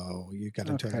 2000s, so you got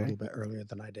into it a little bit earlier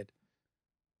than I did.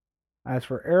 As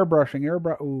for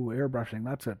airbrushing,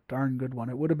 that's a darn good one.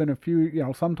 It would have been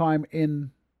sometime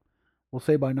in, we'll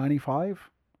say by 95.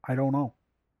 I don't know.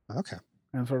 Okay.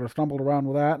 And sort of stumbled around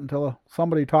with that until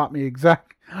somebody taught me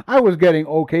I was getting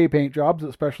okay paint jobs,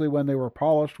 especially when they were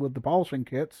polished with the polishing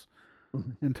kits,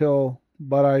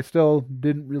 but I still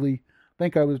didn't really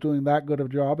think I was doing that good of a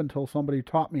job until somebody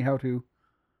taught me how to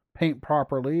paint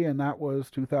properly, and that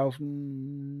was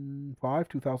 2005,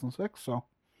 2006. So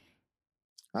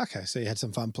okay, so you had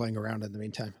some fun playing around in the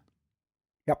meantime.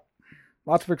 Yep,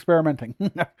 lots of experimenting.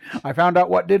 I found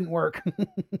out what didn't work.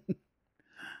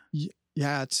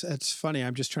 Yeah, it's funny.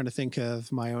 I'm just trying to think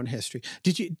of my own history.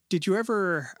 Did you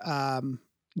ever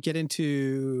get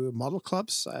into model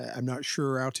clubs? I'm not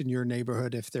sure out in your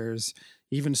neighborhood if there's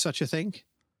even such a thing.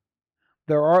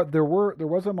 There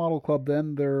was a model club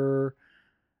then there,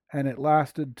 and it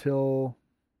lasted till,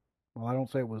 well, I don't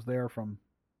say it was there from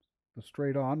the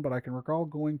straight on, but I can recall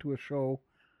going to a show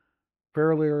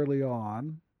fairly early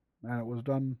on, and it was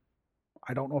done.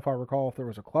 I don't know if I recall if there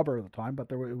was a clubber at the time,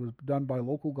 but it was done by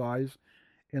local guys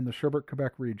in the Sherbrooke,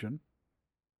 Quebec region.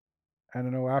 And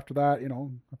I know after that,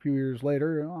 a few years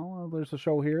later, there's a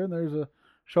show here and there's a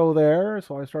show there.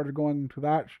 So I started going to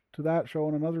that show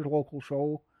and another local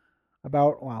show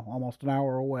about, almost an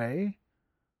hour away.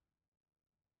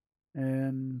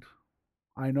 And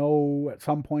I know at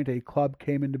some point a club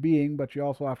came into being, but you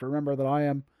also have to remember that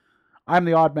I'm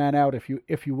the odd man out, if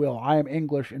you will. I am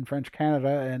English in French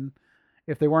Canada, and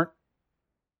if they weren't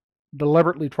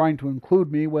deliberately trying to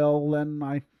include me, well,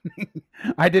 then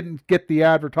I didn't get the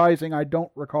advertising. I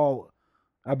don't recall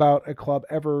about a club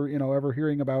ever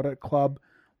hearing about a club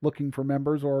looking for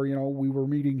members, or we were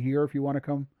meeting here if you want to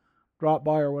come drop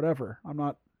by or whatever. I'm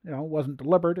not, it wasn't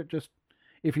deliberate. It just,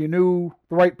 if you knew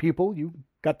the right people, you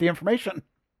got the information.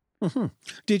 Mm-hmm.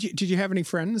 Did you have any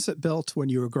friends that built when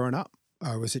you were growing up,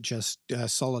 or was it just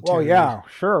solitary? Well, yeah,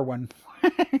 sure. When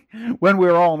we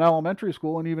were all in elementary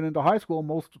school and even into high school,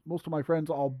 most of my friends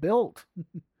all built,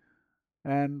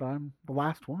 and I'm the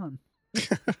last one.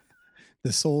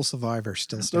 The sole survivor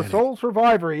still The standing. sole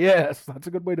survivor, yes. That's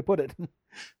a good way to put it.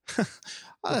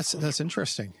 Oh, that's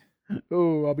interesting.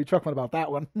 Oh, I'll be chuckling about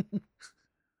that one.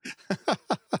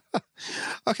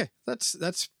 Okay,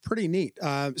 that's pretty neat.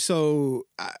 So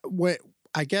what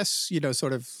I guess,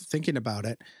 sort of thinking about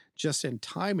it, just in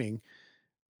timing,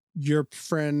 your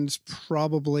friends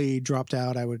probably dropped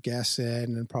out, I would guess,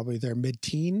 in probably their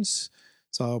mid-teens.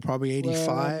 So probably 85.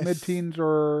 Well, mid-teens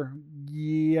or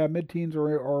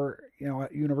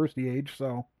at university age.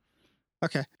 So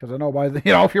okay, because I know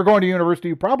if you're going to university,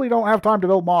 you probably don't have time to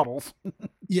build models.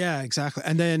 yeah, exactly.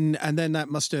 And then that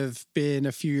must have been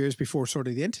a few years before sort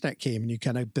of the internet came, and you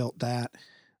kind of built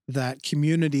that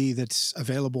community that's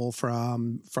available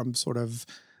from sort of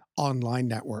online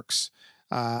networks.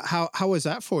 How was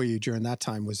that for you during that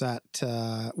time? Was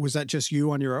that just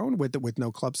you on your own with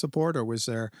no club support, or was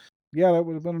there? Yeah, that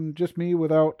would have been just me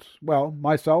without,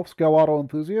 myself, Scale Auto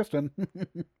Enthusiast, and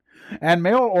and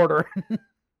mail order.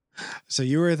 So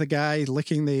you were the guy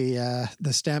licking the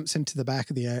stamps into the back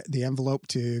of the envelope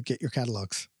to get your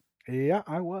catalogs. Yeah,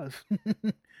 I was,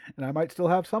 and I might still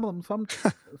have some of them.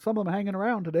 Some of them hanging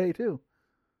around today too.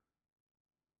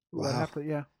 Ooh, Wow. I'd have to,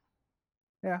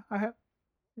 yeah, I have.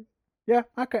 Yeah,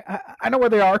 okay, I know where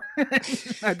they are. I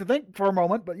had to think for a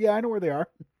moment, but yeah, I know where they are.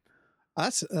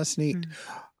 That's neat.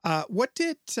 What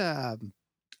did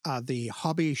the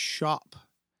hobby shop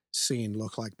scene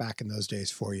look like back in those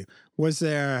days for you? Was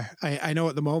there? I know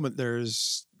at the moment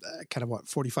there's kind of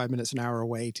 45 minutes an hour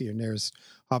away to your nearest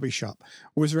hobby shop.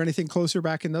 Was there anything closer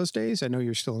back in those days? I know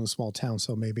you're still in a small town,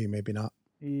 so maybe not.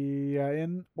 Yeah,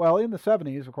 in the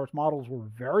 70s, of course, models were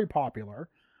very popular.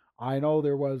 I know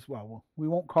there was, we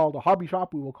won't call it a hobby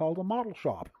shop, we will call it a model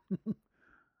shop.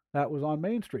 That was on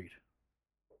Main Street.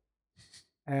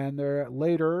 And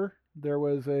later, there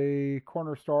was a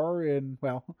corner store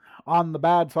on the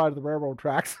bad side of the railroad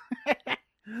tracks.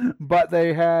 But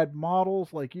they had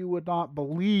models like you would not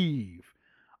believe.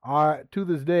 To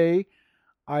this day,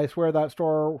 I swear that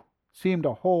store seemed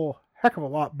a whole heck of a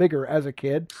lot bigger as a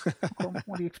kid.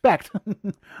 What do you expect?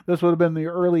 This would have been the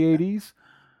early 80s.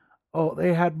 Oh,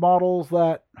 they had models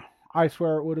that I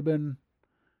swear it would have been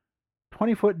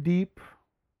 20 foot deep,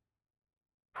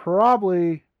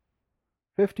 probably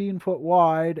 15 foot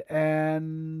wide,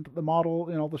 and the model,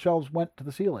 the shelves went to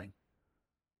the ceiling.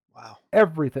 Wow.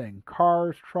 Everything.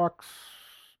 Cars, trucks,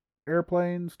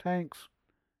 airplanes, tanks.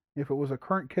 If it was a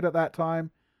current kit at that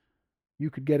time, you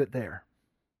could get it there.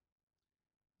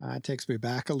 It takes me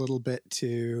back a little bit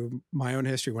to my own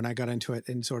history when I got into it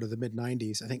in sort of the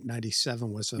mid-90s. I think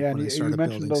 97 was when I started building. You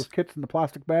mentioned those kits in the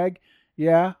plastic bag.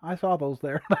 Yeah, I saw those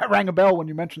there. That rang a bell when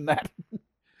you mentioned that.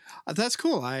 That's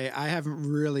cool. I haven't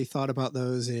really thought about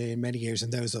those in many years,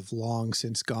 and those have long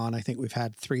since gone. I think we've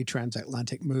had 3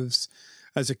 transatlantic moves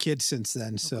as a kid since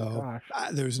then, so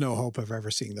there's no hope of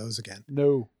ever seeing those again.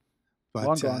 No. But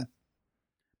long gone.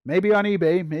 Maybe on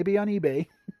eBay.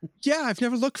 Yeah, I've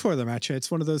never looked for them, actually. It's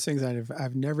one of those things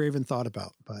I've never even thought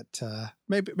about. But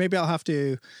maybe I'll have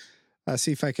to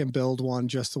see if I can build one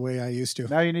just the way I used to.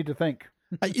 Now you need to think.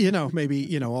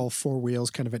 Maybe, all 4 wheels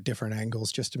kind of at different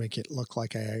angles just to make it look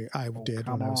like I did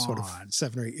when I was sort of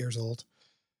 7 or 8 years old.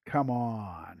 Come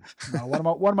on. No,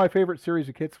 one of my favorite series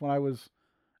of kits when I was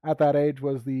at that age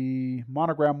was the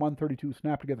Monogram 132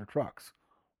 Snap-Together trucks.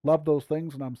 Love those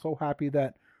things, and I'm so happy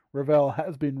that Revell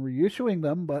has been reissuing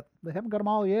them, but they haven't got them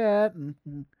all yet, and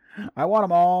I want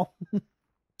them all.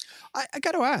 I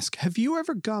got to ask, have you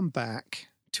ever gone back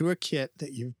to a kit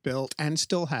that you've built and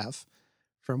still have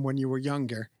from when you were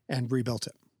younger and rebuilt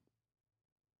it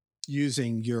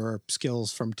using your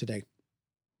skills from today?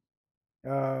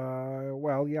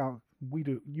 Yeah, we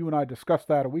do. You and I discussed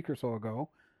that a week or so ago,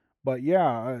 but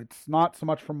yeah, it's not so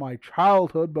much from my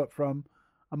childhood, but from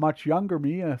a much younger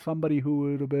me, somebody who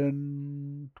would have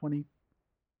been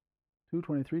 22,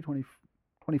 23,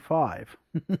 25.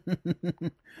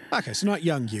 Okay, so not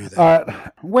young you then.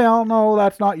 No,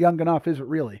 that's not young enough, is it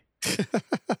really?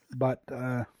 But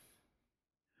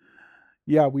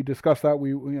yeah, we discussed that.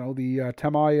 The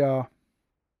Tamiya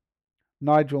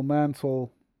Nigel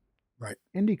Mansell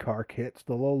IndyCar kits,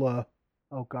 the Lola.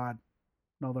 Oh God,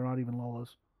 no, they're not even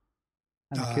Lolas.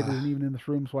 And the kid isn't even in this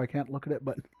room, so I can't look at it.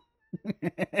 But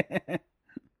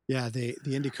yeah, the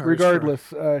IndyCar.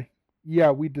 Regardless,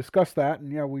 we discussed that,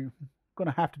 and we're going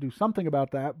to have to do something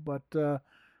about that. But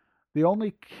the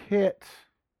only kit,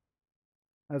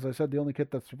 as I said, the only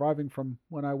kit that's surviving from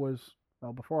when I was,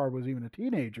 before I was even a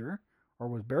teenager, or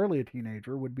was barely a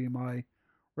teenager, would be my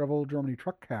Revell Germany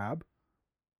truck cab.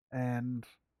 And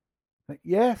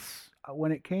yes,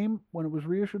 when it was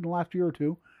reissued in the last year or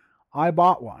two, I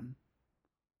bought one.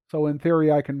 So in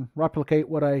theory, I can replicate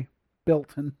what I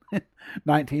built in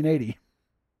 1980.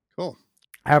 Cool.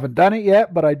 I haven't done it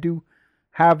yet, but I do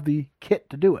have the kit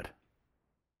to do it.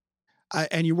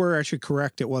 And you were actually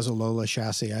correct. It was a Lola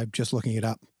chassis. I'm just looking it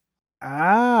up.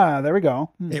 Ah, there we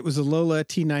go. It was a Lola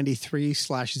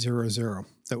T93/00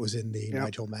 that was in the Yep.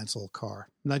 Nigel Mansell car.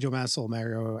 Nigel Mansell,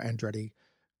 Mario Andretti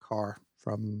car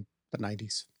from the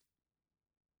 90s.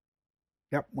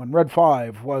 Yep, when Red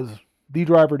 5 was the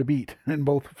driver to beat in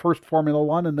both first Formula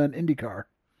One and then IndyCar.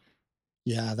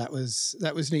 Yeah, that was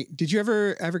neat. Did you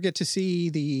ever get to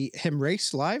see him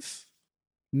race live?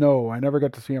 No, I never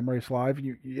got to see him race live.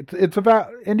 It's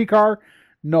about IndyCar.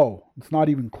 No, it's not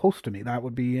even close to me. That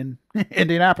would be in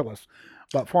Indianapolis.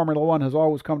 But Formula One has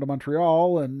always come to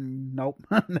Montreal, and nope,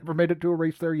 never made it to a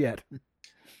race there yet.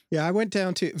 Yeah, I went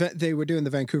down to, they were doing the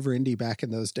Vancouver Indy back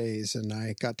in those days, and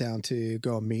I got down to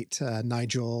go and meet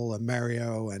Nigel and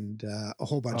Mario and a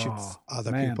whole bunch of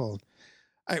other people.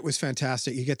 It was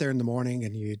fantastic. You get there in the morning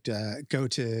and you'd go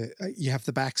to, you have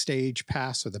the backstage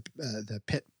pass or the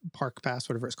pit park pass,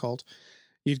 whatever it's called.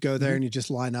 You'd go there and you just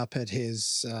line up at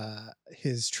his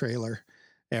trailer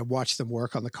and watch them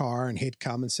work on the car, and he'd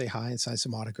come and say hi and sign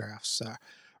some autographs.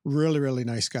 Really, really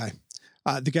nice guy.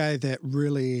 The guy that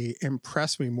really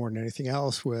impressed me more than anything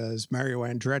else was Mario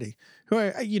Andretti, who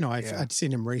I'd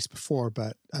seen him race before,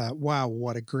 but wow,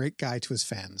 what a great guy to his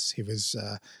fans. He was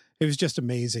just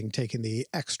amazing, taking the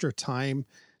extra time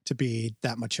to be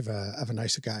that much of a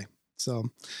nicer guy. So,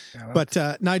 but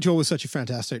Nigel was such a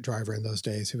fantastic driver in those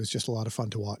days. It was just a lot of fun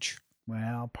to watch.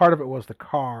 Well, part of it was the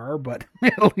car, but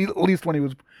at least when he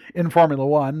was in Formula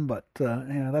One. But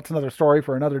that's another story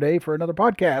for another day, for another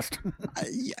podcast.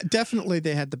 Yeah, definitely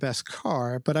they had the best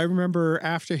car. But I remember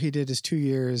after he did his 2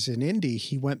 years in Indy,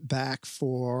 he went back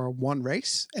for one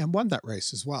race and won that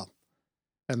race as well.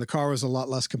 And the car was a lot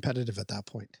less competitive at that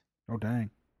point. Oh,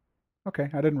 dang. Okay,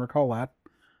 I didn't recall that.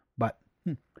 But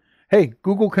hey,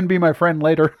 Google can be my friend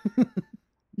later.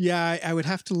 Yeah, I would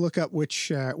have to look up which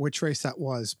race that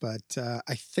was, but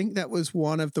I think that was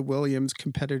one of the Williams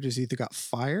competitors either got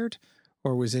fired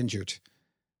or was injured.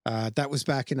 That was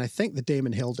back in, I think, the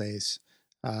Damon Hill days,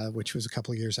 which was a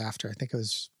couple of years after. I think it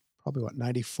was probably,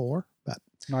 94? But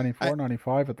 94,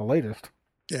 95 at the latest.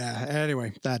 Yeah,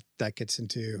 anyway, that gets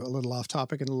into a little off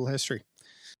topic and a little history.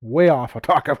 Way off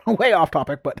topic, but way off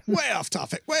topic.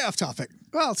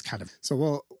 Well, it's kind of,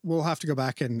 so we'll have to go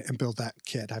back and build that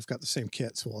kit. I've got the same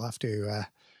kit, so we'll have to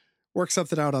work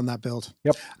something out on that build.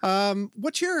 Yep.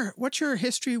 What's your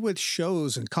history with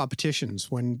shows and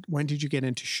competitions? When did you get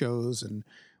into shows, and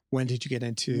when did you get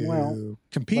into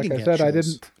competing? Like I said,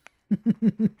 shows?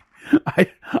 I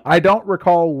didn't. I don't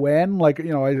recall when. Like,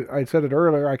 I said it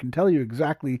earlier. I can tell you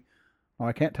exactly. Well,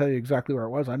 I can't tell you exactly where it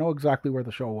was. I know exactly where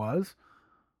the show was.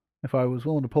 If I was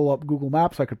willing to pull up Google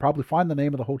Maps, I could probably find the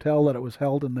name of the hotel that it was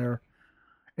held in their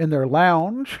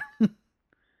lounge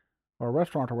or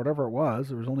restaurant or whatever it was.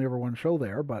 There was only ever one show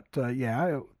there, but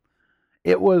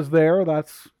it was there.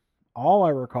 That's all I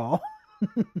recall.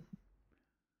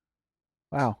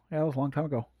 Wow, yeah, that was a long time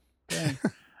ago. Dang.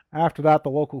 After that,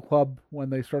 the local club, when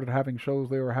they started having shows,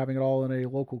 they were having it all in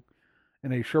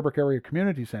a Sherbrooke area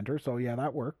community center. So yeah,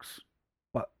 that works.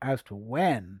 But as to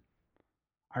when,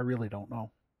 I really don't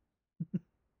know.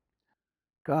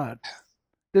 God,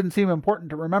 didn't seem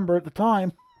important to remember at the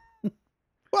time.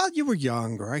 Well, you were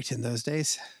young, right, in those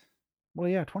days? Well,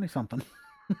 yeah, 20-something.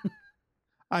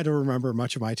 I don't remember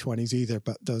much of my 20s either,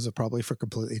 but those are probably for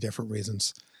completely different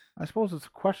reasons. I suppose it's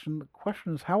a question. The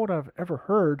question is, how would I have ever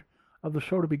heard of the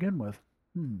show to begin with?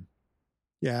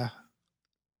 Yeah.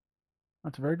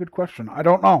 That's a very good question. I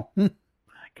don't know.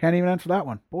 Can't even answer that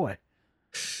one. Boy.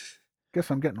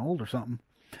 Guess I'm getting old or something.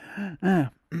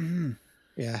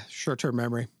 Yeah, short-term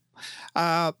memory.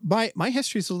 My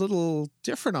history is a little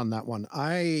different on that one.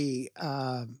 I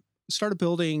started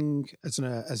building as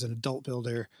an adult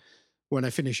builder when I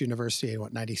finished university in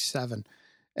 97,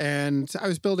 and I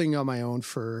was building on my own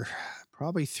for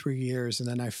probably 3 years, and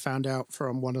then I found out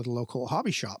from one of the local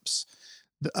hobby shops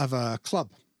of a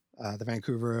club, the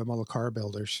Vancouver Model Car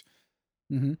Builders.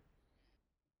 Mm-hmm.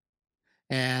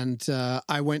 And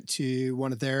I went to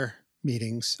one of their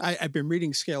meetings. I've been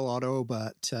reading Scale Auto,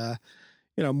 but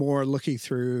more looking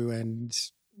through and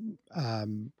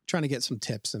trying to get some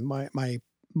tips. And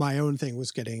my own thing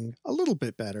was getting a little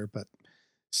bit better, but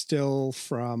still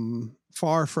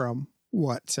far from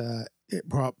what it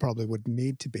probably would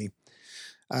need to be.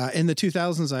 In the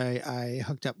 2000s, I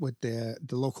hooked up with the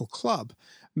local club,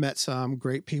 met some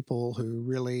great people who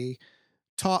really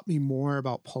taught me more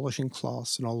about polishing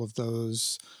cloths and all of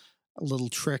those little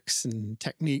tricks and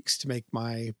techniques to make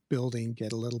my building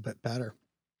get a little bit better.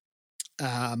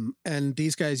 And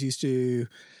these guys used to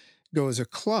go as a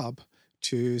club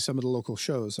to some of the local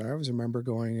shows. I always remember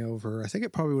going over, I think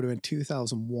it probably would have been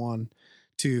 2001,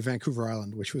 to Vancouver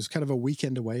Island, which was kind of a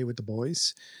weekend away with the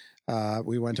boys.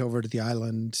 We went over to the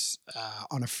island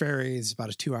on a ferry. It's about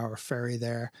a 2-hour ferry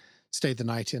there. Stayed the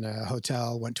night in a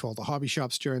hotel, went to all the hobby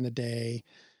shops during the day,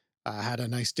 had a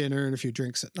nice dinner and a few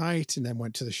drinks at night, and then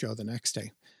went to the show the next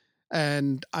day.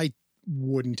 And I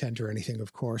wouldn't enter anything,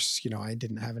 of course. I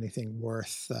didn't have anything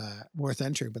worth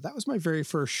entering, but that was my very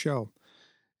first show.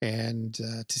 And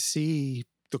to see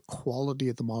the quality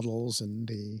of the models and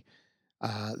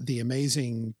the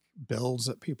amazing builds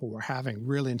that people were having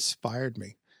really inspired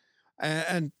me.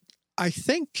 And I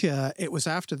think it was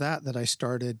after that I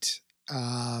started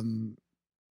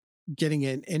getting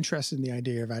an interest in the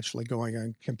idea of actually going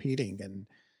and competing and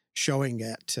showing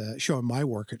my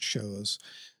work at shows.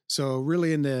 So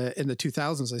really in the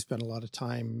 2000s, I spent a lot of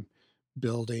time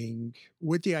building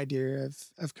with the idea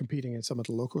of competing in some of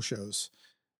the local shows.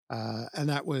 And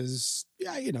that was,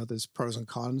 there's pros and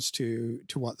cons to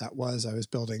what that was. I was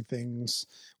building things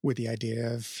with the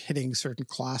idea of hitting certain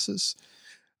classes.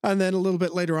 And then a little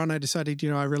bit later on, I decided,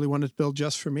 I really wanted to build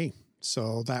just for me.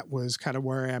 So that was kind of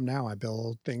where I am now. I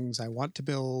build things I want to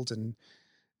build and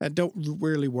I don't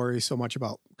really worry so much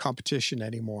about competition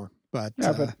anymore. But,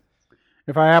 but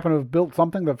if I happen to have built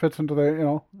something that fits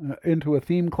into into a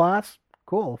theme class,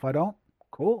 cool. If I don't,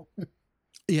 cool.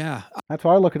 Yeah. That's how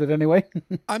I look at it anyway.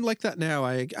 I'm like that now.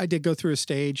 I did go through a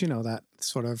stage, that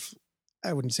sort of,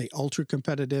 I wouldn't say ultra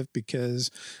competitive, because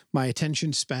my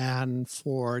attention span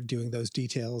for doing those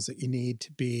details that you need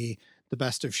to be the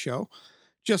best of show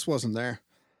just wasn't there.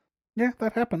 Yeah,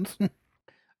 that happens.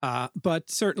 But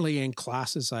certainly in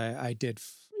classes, I did,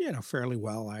 fairly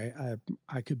well.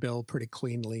 I could build pretty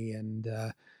cleanly. And,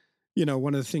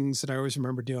 one of the things that I always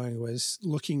remember doing was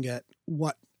looking at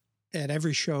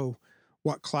every show,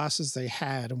 what classes they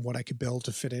had and what I could build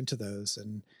to fit into those.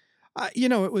 And,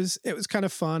 it was kind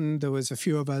of fun. There was a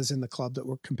few of us in the club that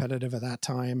were competitive at that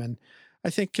time. And I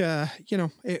think,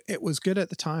 it was good at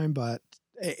the time, but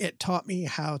it taught me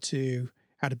how to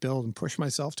build and push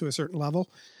myself to a certain level.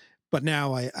 But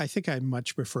now I think I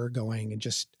much prefer going and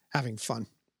just having fun.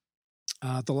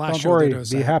 The last Don't show worry, that I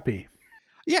was be happy.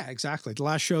 Yeah, exactly. The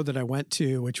last show that I went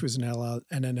to, which was an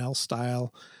NNL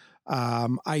style,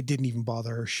 I didn't even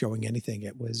bother showing anything.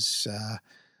 It was,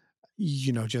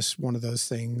 just one of those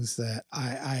things that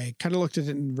I kind of looked at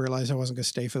it and realized I wasn't going to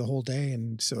stay for the whole day.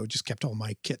 And so just kept all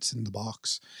my kits in the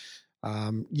box,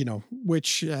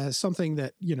 which something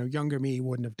that, younger me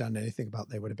wouldn't have done anything about.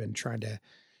 They would have been trying to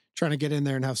get in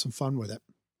there and have some fun with it.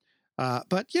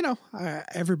 But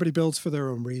everybody builds for their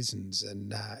own reasons.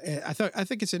 And I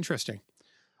think it's interesting.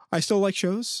 I still like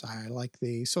shows. I like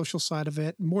the social side of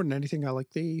it. More than anything, I like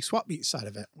the swap meet side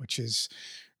of it, which is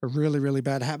a really, really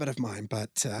bad habit of mine.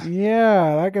 But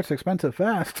yeah, that gets expensive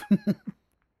fast.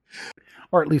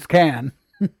 Or at least can.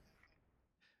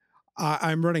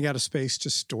 I'm running out of space to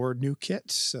store new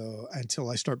kits. So until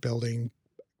I start building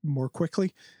more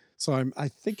quickly. So I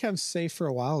think I'm safe for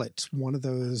a while. It's one of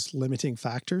those limiting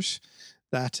factors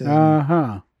that.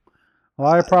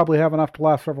 Well, I probably have enough to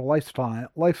last several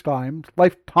lifetimes,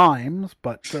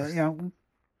 but we're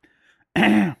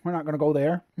not going to go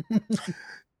there.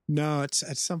 No, it's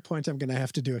at some point I'm going to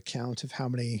have to do a count of how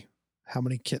many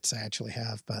kits I actually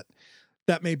have, but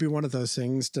that may be one of those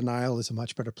things. Denial is a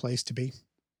much better place to be.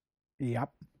 Yep.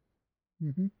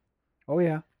 Mm-hmm. Oh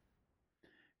yeah.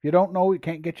 If you don't know, it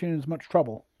can't get you in as much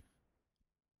trouble.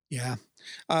 Yeah.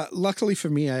 Luckily for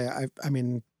me, I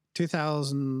mean,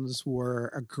 2000s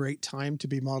were a great time to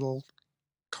be model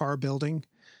car building.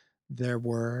 There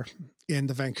were, in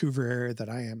the Vancouver area that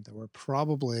I am, there were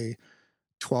probably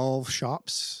 12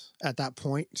 shops at that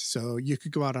point. So you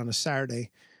could go out on a Saturday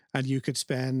and you could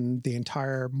spend the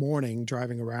entire morning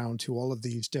driving around to all of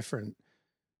these different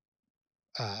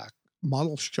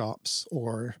model shops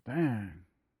or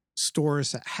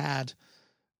stores that had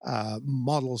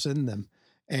models in them,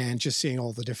 and just seeing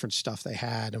all the different stuff they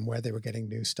had and where they were getting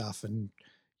new stuff. And,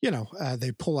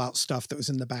 they pull out stuff that was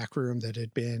in the back room that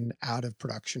had been out of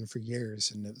production for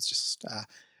years. And it was just,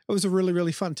 it was a really,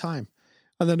 really fun time.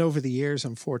 And then over the years,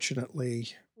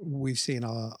 unfortunately, we've seen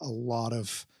a lot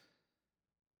of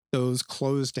those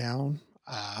close down.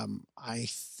 I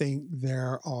think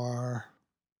there's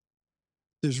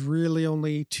really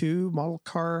only 2 model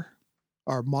car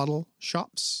or model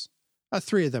shops.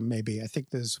 3 of them, maybe. I think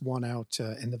there's one out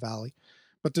in the valley,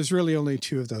 but there's really only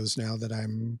 2 of those now that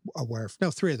I'm aware of.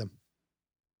 No, 3 of them.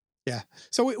 Yeah.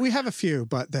 So we have a few,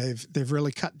 but they've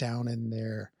really cut down in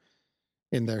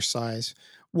their size.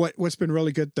 What's been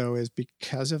really good though is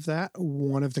because of that,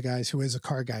 one of the guys who is a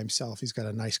car guy himself, he's got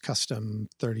a nice custom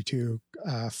 32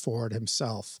 Ford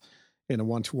himself in a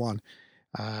 1-to-1.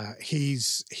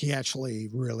 He actually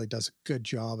really does a good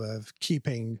job of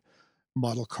keeping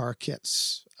model car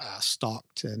kits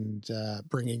stocked and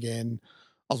bringing in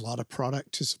a lot of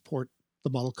product to support the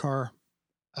model car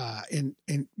in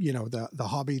the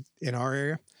hobby in our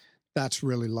area. That's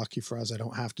really lucky for us. I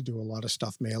don't have to do a lot of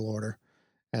stuff mail order.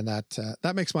 And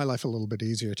that makes my life a little bit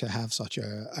easier to have such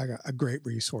a great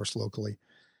resource locally.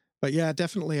 But yeah,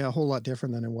 definitely a whole lot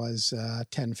different than it was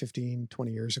 10, 15,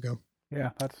 20 years ago.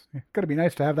 Yeah, that's got to be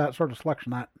nice to have that sort of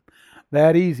selection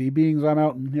that easy. Being as I'm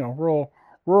out in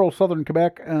rural southern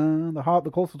Quebec,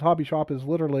 the closest hobby shop is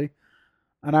literally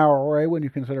an hour away when you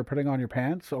consider putting on your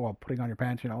pants. So, well, putting on your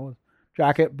pants,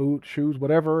 jacket, boots, shoes,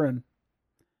 whatever, and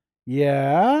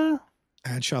yeah.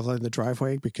 And shovel in the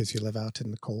driveway because you live out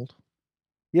in the cold.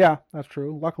 Yeah, that's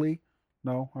true. Luckily,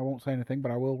 no, I won't say anything,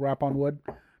 but I will rap on wood.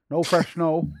 No fresh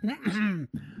snow.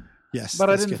 Yes. But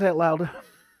I didn't say it loud.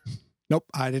 Nope,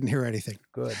 I didn't hear anything.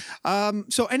 Good.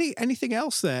 So anything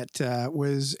else that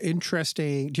was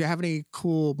interesting? Do you have any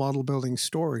cool model building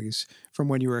stories from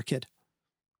when you were a kid?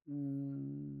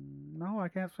 No, I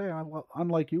can't say.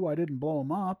 Unlike you, I didn't blow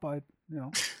them up. Well,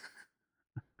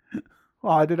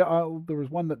 I did. There was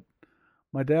one that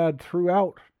my dad threw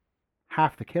out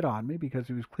half the kit on me because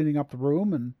he was cleaning up the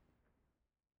room, and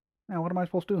now what am I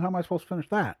supposed to do? How am I supposed to finish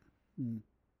that?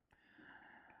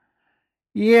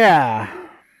 Yeah.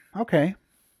 Okay.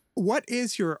 What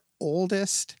is your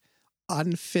oldest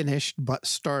unfinished but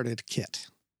started kit?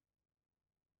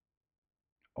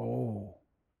 Oh.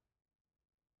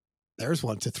 There's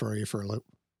one to throw you for a loop.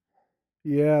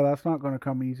 Yeah, that's not going to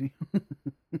come easy.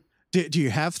 Do you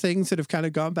have things that have kind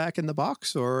of gone back in the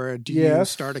box, or do you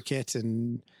start a kit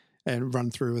and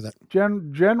run through with it?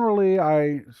 Generally,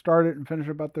 I start it and finish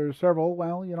it, but there's several.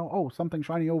 Well, something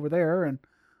shiny over there, and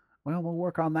well, we'll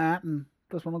work on that, and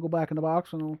this one will go back in the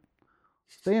box, and it'll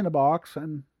stay in the box,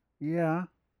 and yeah.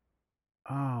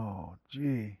 Oh,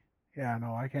 gee. Yeah,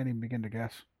 no, I can't even begin to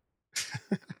guess.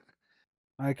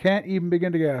 I can't even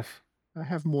begin to guess. I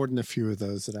have more than a few of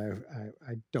those that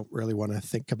I don't really want to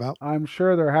think about. I'm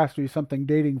sure there has to be something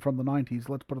dating from the 90s,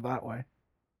 let's put it that way.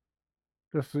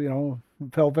 Just,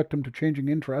 fell victim to changing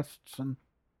interests. And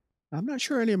I'm not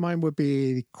sure any of mine would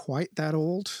be quite that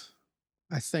old.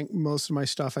 I think most of my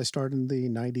stuff I started in the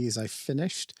 90s, I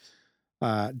finished.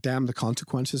 Damn the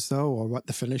consequences, though, or what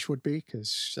the finish would be,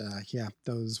 because,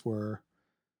 those were...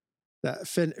 That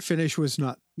finish was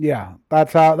not... Yeah,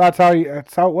 that's how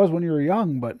it was when you were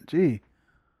young, but gee.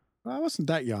 Well, I wasn't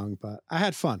that young, but I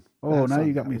had fun. Oh, now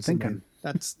you got me thinking.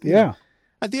 That's... Yeah.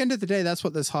 At the end of the day, that's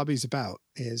what this hobby's about,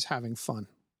 is having fun,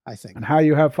 I think. And how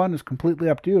you have fun is completely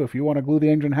up to you. If you want to glue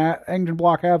the engine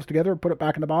block halves together, put it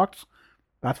back in the box,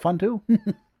 that's fun too.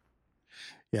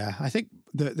 Yeah, I think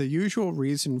the usual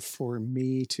reason for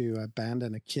me to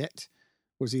abandon a kit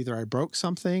was either I broke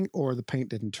something or the paint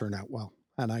didn't turn out well,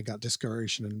 and I got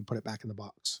discouraged and put it back in the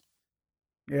box.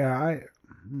 Yeah, I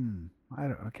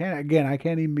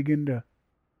can't even begin to.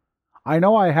 I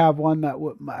know I have one that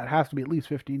it has to be at least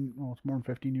 15. Well, it's more than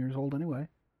 15 years old anyway.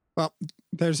 Well,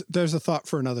 there's a thought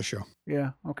for another show.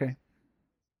 Yeah. Okay.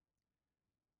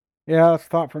 Yeah, that's a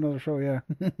thought for another show. Yeah.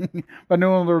 If I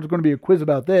knew there was going to be a quiz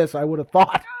about this, I would have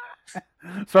thought.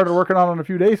 Started working on it a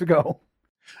few days ago.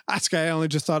 That's I only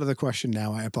just thought of the question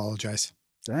now. I apologize.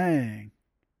 Dang.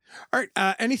 All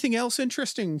right. Anything else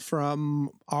interesting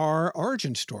from our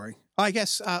origin story? I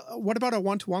guess. What about our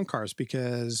 1-to-1 cars?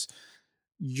 Because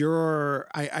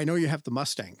I know you have the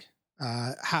Mustang.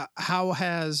 How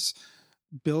has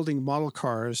building model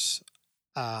cars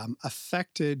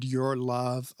affected your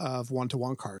love of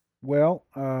 1-to-1 cars? Well,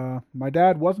 my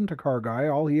dad wasn't a car guy.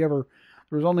 There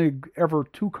was only ever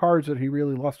two cars that he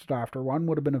really lusted after. One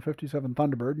would have been a 57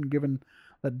 Thunderbird, and given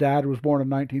that Dad was born in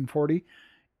 1940,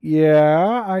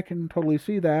 yeah, I can totally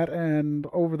see that. And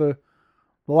over the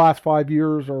last 5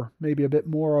 years, or maybe a bit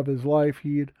more of his life,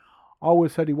 he'd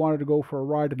always said he wanted to go for a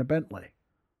ride in a Bentley.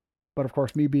 But of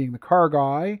course, me being the car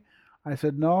guy, I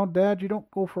said, no, Dad, you don't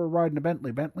go for a ride in a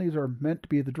Bentley. Bentleys are meant to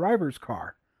be the driver's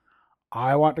car.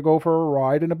 I want to go for a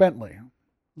ride in a Bentley.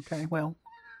 Okay, well.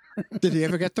 Did he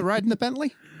ever get the ride in the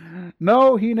Bentley?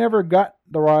 No, he never got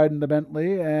the ride in the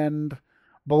Bentley. And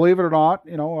believe it or not,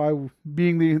 I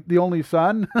being the only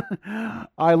son,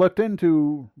 I looked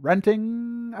into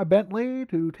renting a Bentley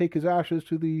to take his ashes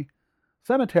to the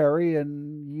cemetery.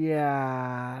 And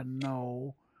yeah,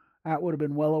 no, that would have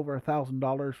been well over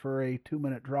 $1,000 for a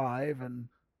 2-minute drive. And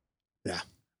yeah,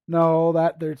 no,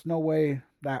 there's no way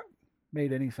that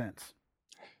made any sense.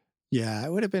 Yeah,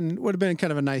 it would have been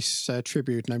kind of a nice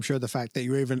tribute, and I'm sure the fact that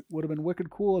you even Would have been wicked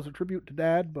cool as a tribute to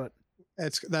Dad, but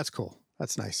that's cool.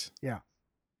 That's nice. yeah.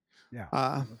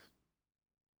 Uh,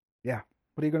 Yeah.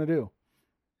 What are you going to do?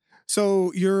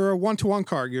 so your 1-to-1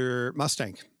 car, your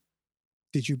Mustang.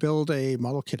 Did you build a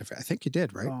model kit of it? I think you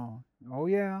did, right? Oh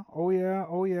yeah.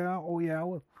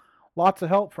 With lots of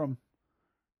help from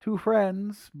 2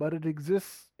 friends, but it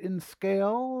exists in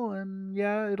scale, and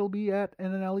yeah, it'll be at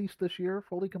NNL East this year,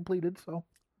 fully completed. So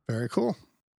Very cool.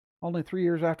 only 3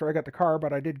 years after I got the car,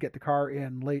 but I did get the car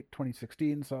in late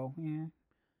 2016, so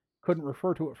couldn't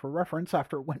refer to it for reference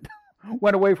after it went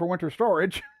away for winter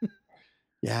storage.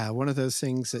 Yeah, one of those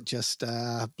things that just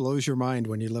blows your mind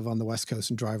when you live on the West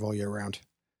Coast and drive all year round.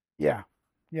 Yeah.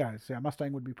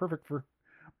 Mustang would be perfect for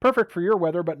your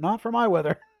weather, but not for my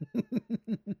weather.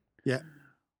 Yeah.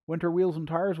 Winter wheels and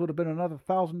tires would have been another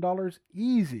 $1,000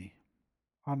 easy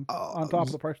on top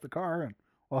of the price of the car. And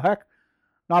well, heck,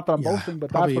 not that I'm boasting,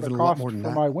 but that's what it cost for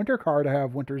my winter car to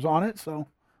have winters on it. So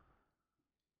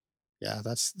yeah,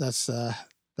 that's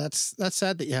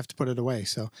sad that you have to put it away.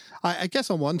 So I guess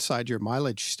on one side your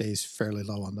mileage stays fairly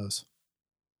low on those.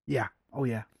 Yeah. Oh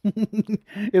yeah.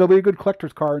 It'll be a good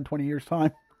collector's car in 20 years'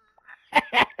 time.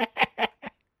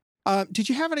 Did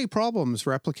you have any problems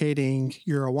replicating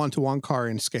your 1-to-1 car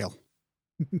in scale?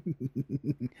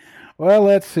 Well,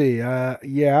 let's see.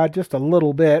 Yeah, just a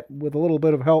little bit, with a little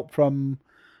bit of help from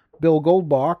Bill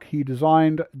Goldbach. He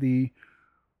designed the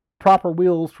proper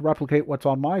wheels to replicate what's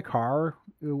on my car,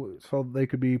 so they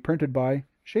could be printed by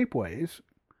Shapeways,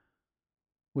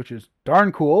 which is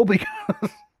darn cool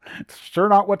because it's sure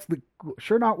not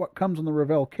what comes in the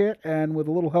Revell kit. And with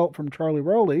a little help from Charlie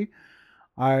Rowley,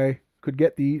 I could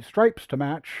get the stripes to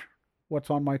match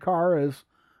what's on my car, as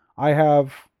I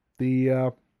have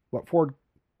the what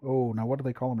do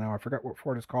they call them now? I forgot what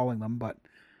Ford is calling them, but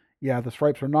yeah, the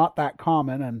stripes are not that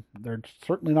common, and they're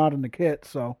certainly not in the kit.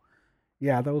 So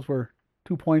yeah, those were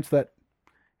 2 points that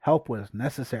help was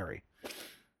necessary.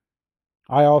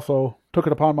 I also took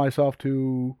it upon myself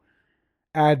to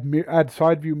add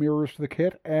side view mirrors to the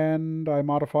kit, and I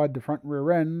modified the front and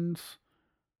rear ends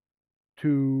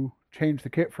to change the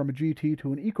kit from a GT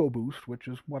to an EcoBoost, which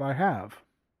is what I have.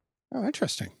 Oh,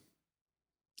 interesting.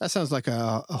 That sounds like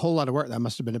a whole lot of work. That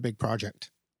must have been a big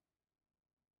project.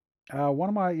 One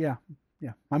of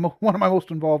my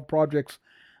most involved projects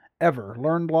ever.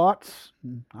 Learned lots.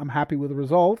 I'm happy with the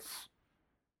results.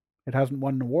 It hasn't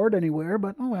won an award anywhere,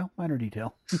 but oh well, minor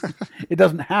detail. It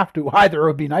doesn't have to either. It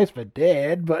would be nice if it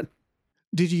did, but.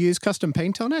 Did you use custom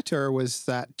paint on it, or was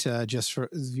that just for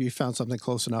you found something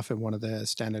close enough in one of the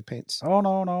standard paints? Oh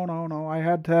no! I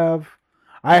had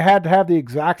to have the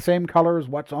exact same color as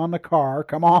what's on the car.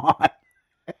 Come on.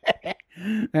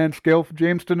 And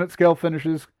Jamestown at Scale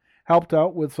Finishes helped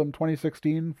out with some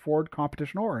 2016 Ford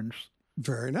Competition Orange.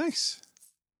 Very nice.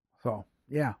 So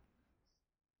yeah.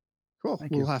 Cool.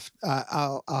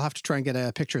 I'll have to try and get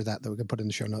a picture of that we can put in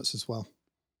the show notes as well.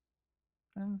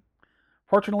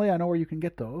 Fortunately, I know where you can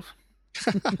get those.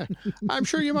 I'm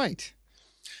sure you might.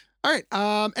 All right.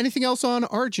 Anything else on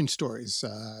origin stories,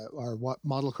 or what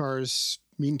model cars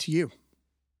mean to you?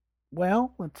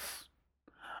 Well, I've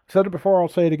said it before. I'll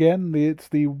say it again. It's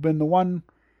been the one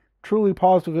truly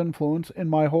positive influence in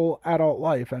my whole adult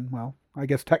life, and well, I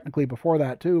guess technically before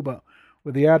that too. But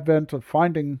with the advent of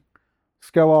finding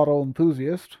Scale Auto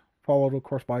Enthusiast, followed of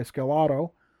course by Scale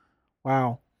Auto,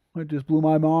 wow, it just blew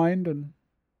my mind and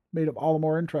made it all the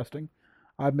more interesting.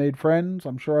 I've made friends.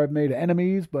 I'm sure I've made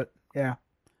enemies, but yeah,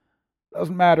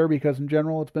 doesn't matter because in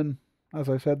general it's been, as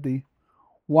I said, the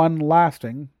one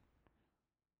lasting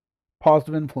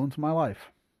positive influence in my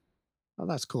life. Well,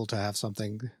 that's cool to have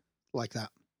something like that.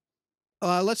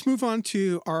 Let's move on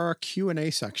to our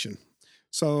Q&A section.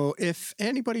 So if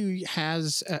anybody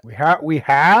has... We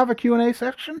have a Q&A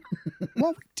section?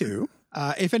 Well, we do.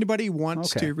 If anybody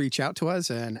wants to reach out to us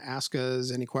and ask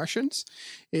us any questions,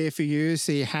 if you use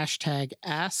the hashtag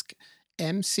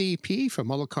AskMCP for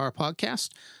Model Car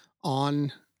Podcast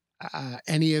on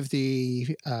any of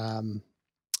the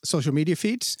social media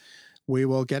feeds, we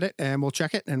will get it and we'll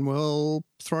check it and we'll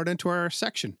throw it into our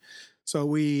section. So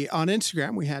on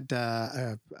Instagram, we had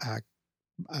a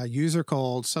user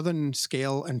called Southern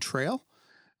Scale and Trail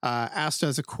asked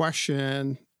us a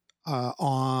question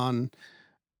on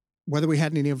whether we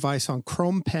had any advice on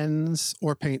chrome pens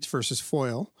or paints versus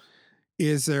foil.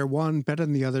 Is there one better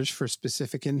than the others for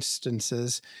specific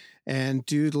instances? And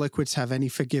do the liquids have any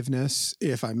forgiveness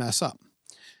if I mess up?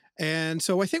 And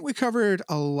so I think we covered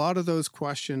a lot of those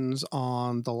questions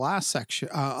on the last section,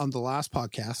 on the last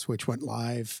podcast, which went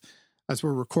live as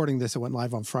we're recording this, it went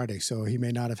live on Friday, so he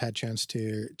may not have had a chance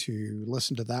to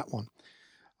listen to that one.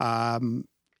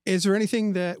 Is there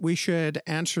anything that we should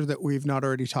answer that we've not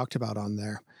already talked about on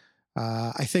there?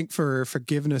 I think for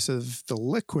forgiveness of the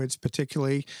liquids,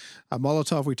 particularly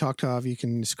Molotov, we talked of, you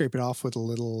can scrape it off with a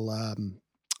little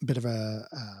bit of a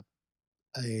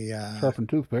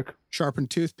sharpened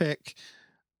toothpick.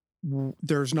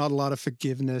 There's not a lot of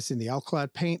forgiveness in the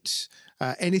Alclad paints.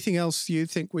 Anything else you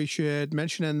think we should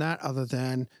mention in that, other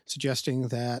than suggesting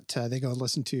that they go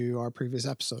listen to our previous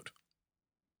episode?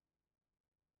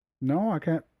 No, I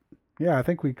can't. Yeah, I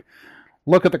think we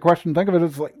look at the question, think of it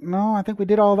as like, no, I think we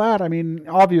did all that. I mean,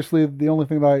 obviously, the only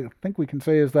thing that I think we can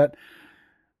say is that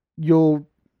you'll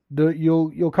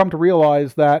come to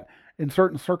realize that in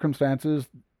certain circumstances,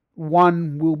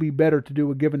 one will be better to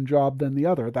do a given job than the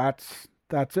other. That's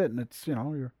it. And it's,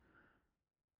 for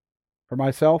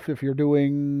myself, if you're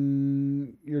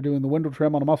doing the window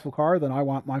trim on a muscle car, then I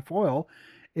want my foil.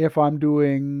 If I'm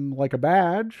doing like a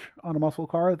badge on a muscle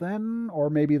car, then, or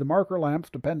maybe the marker lamps,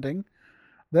 depending,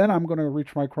 then I'm going to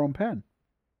reach my chrome pen.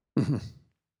 Mm-hmm.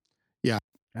 Yeah.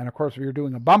 And of course, if you're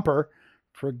doing a bumper,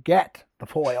 forget the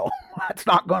foil. That's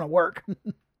not going to work.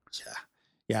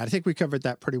 Yeah, I think we covered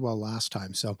that pretty well last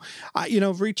time. So,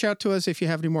 reach out to us if you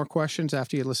have any more questions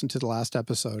after you listen to the last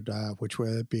episode, which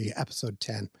would be episode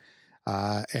 10.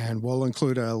 And we'll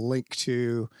include a link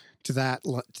to that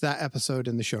episode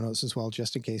in the show notes as well,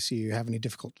 just in case you have any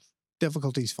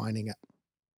difficulties finding it.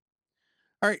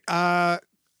 All right.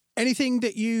 Anything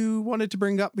that you wanted to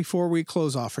bring up before we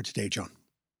close off for today, John?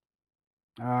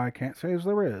 I can't say as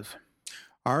there is.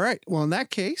 All right. Well, in that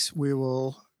case, we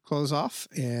will close off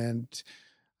and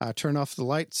turn off the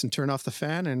lights and turn off the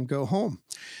fan and go home.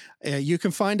 You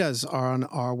can find us on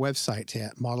our website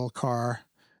at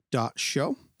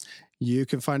modelcar.show. You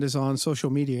can find us on social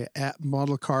media at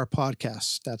Model Car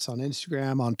Podcast. That's on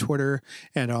Instagram, on Twitter,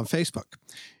 and on Facebook.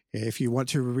 If you want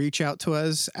to reach out to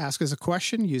us, ask us a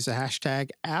question, use the hashtag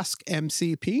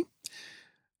AskMCP.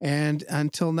 And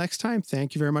until next time,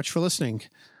 thank you very much for listening.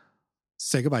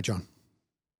 Say goodbye, John.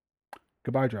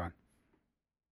 Goodbye, John.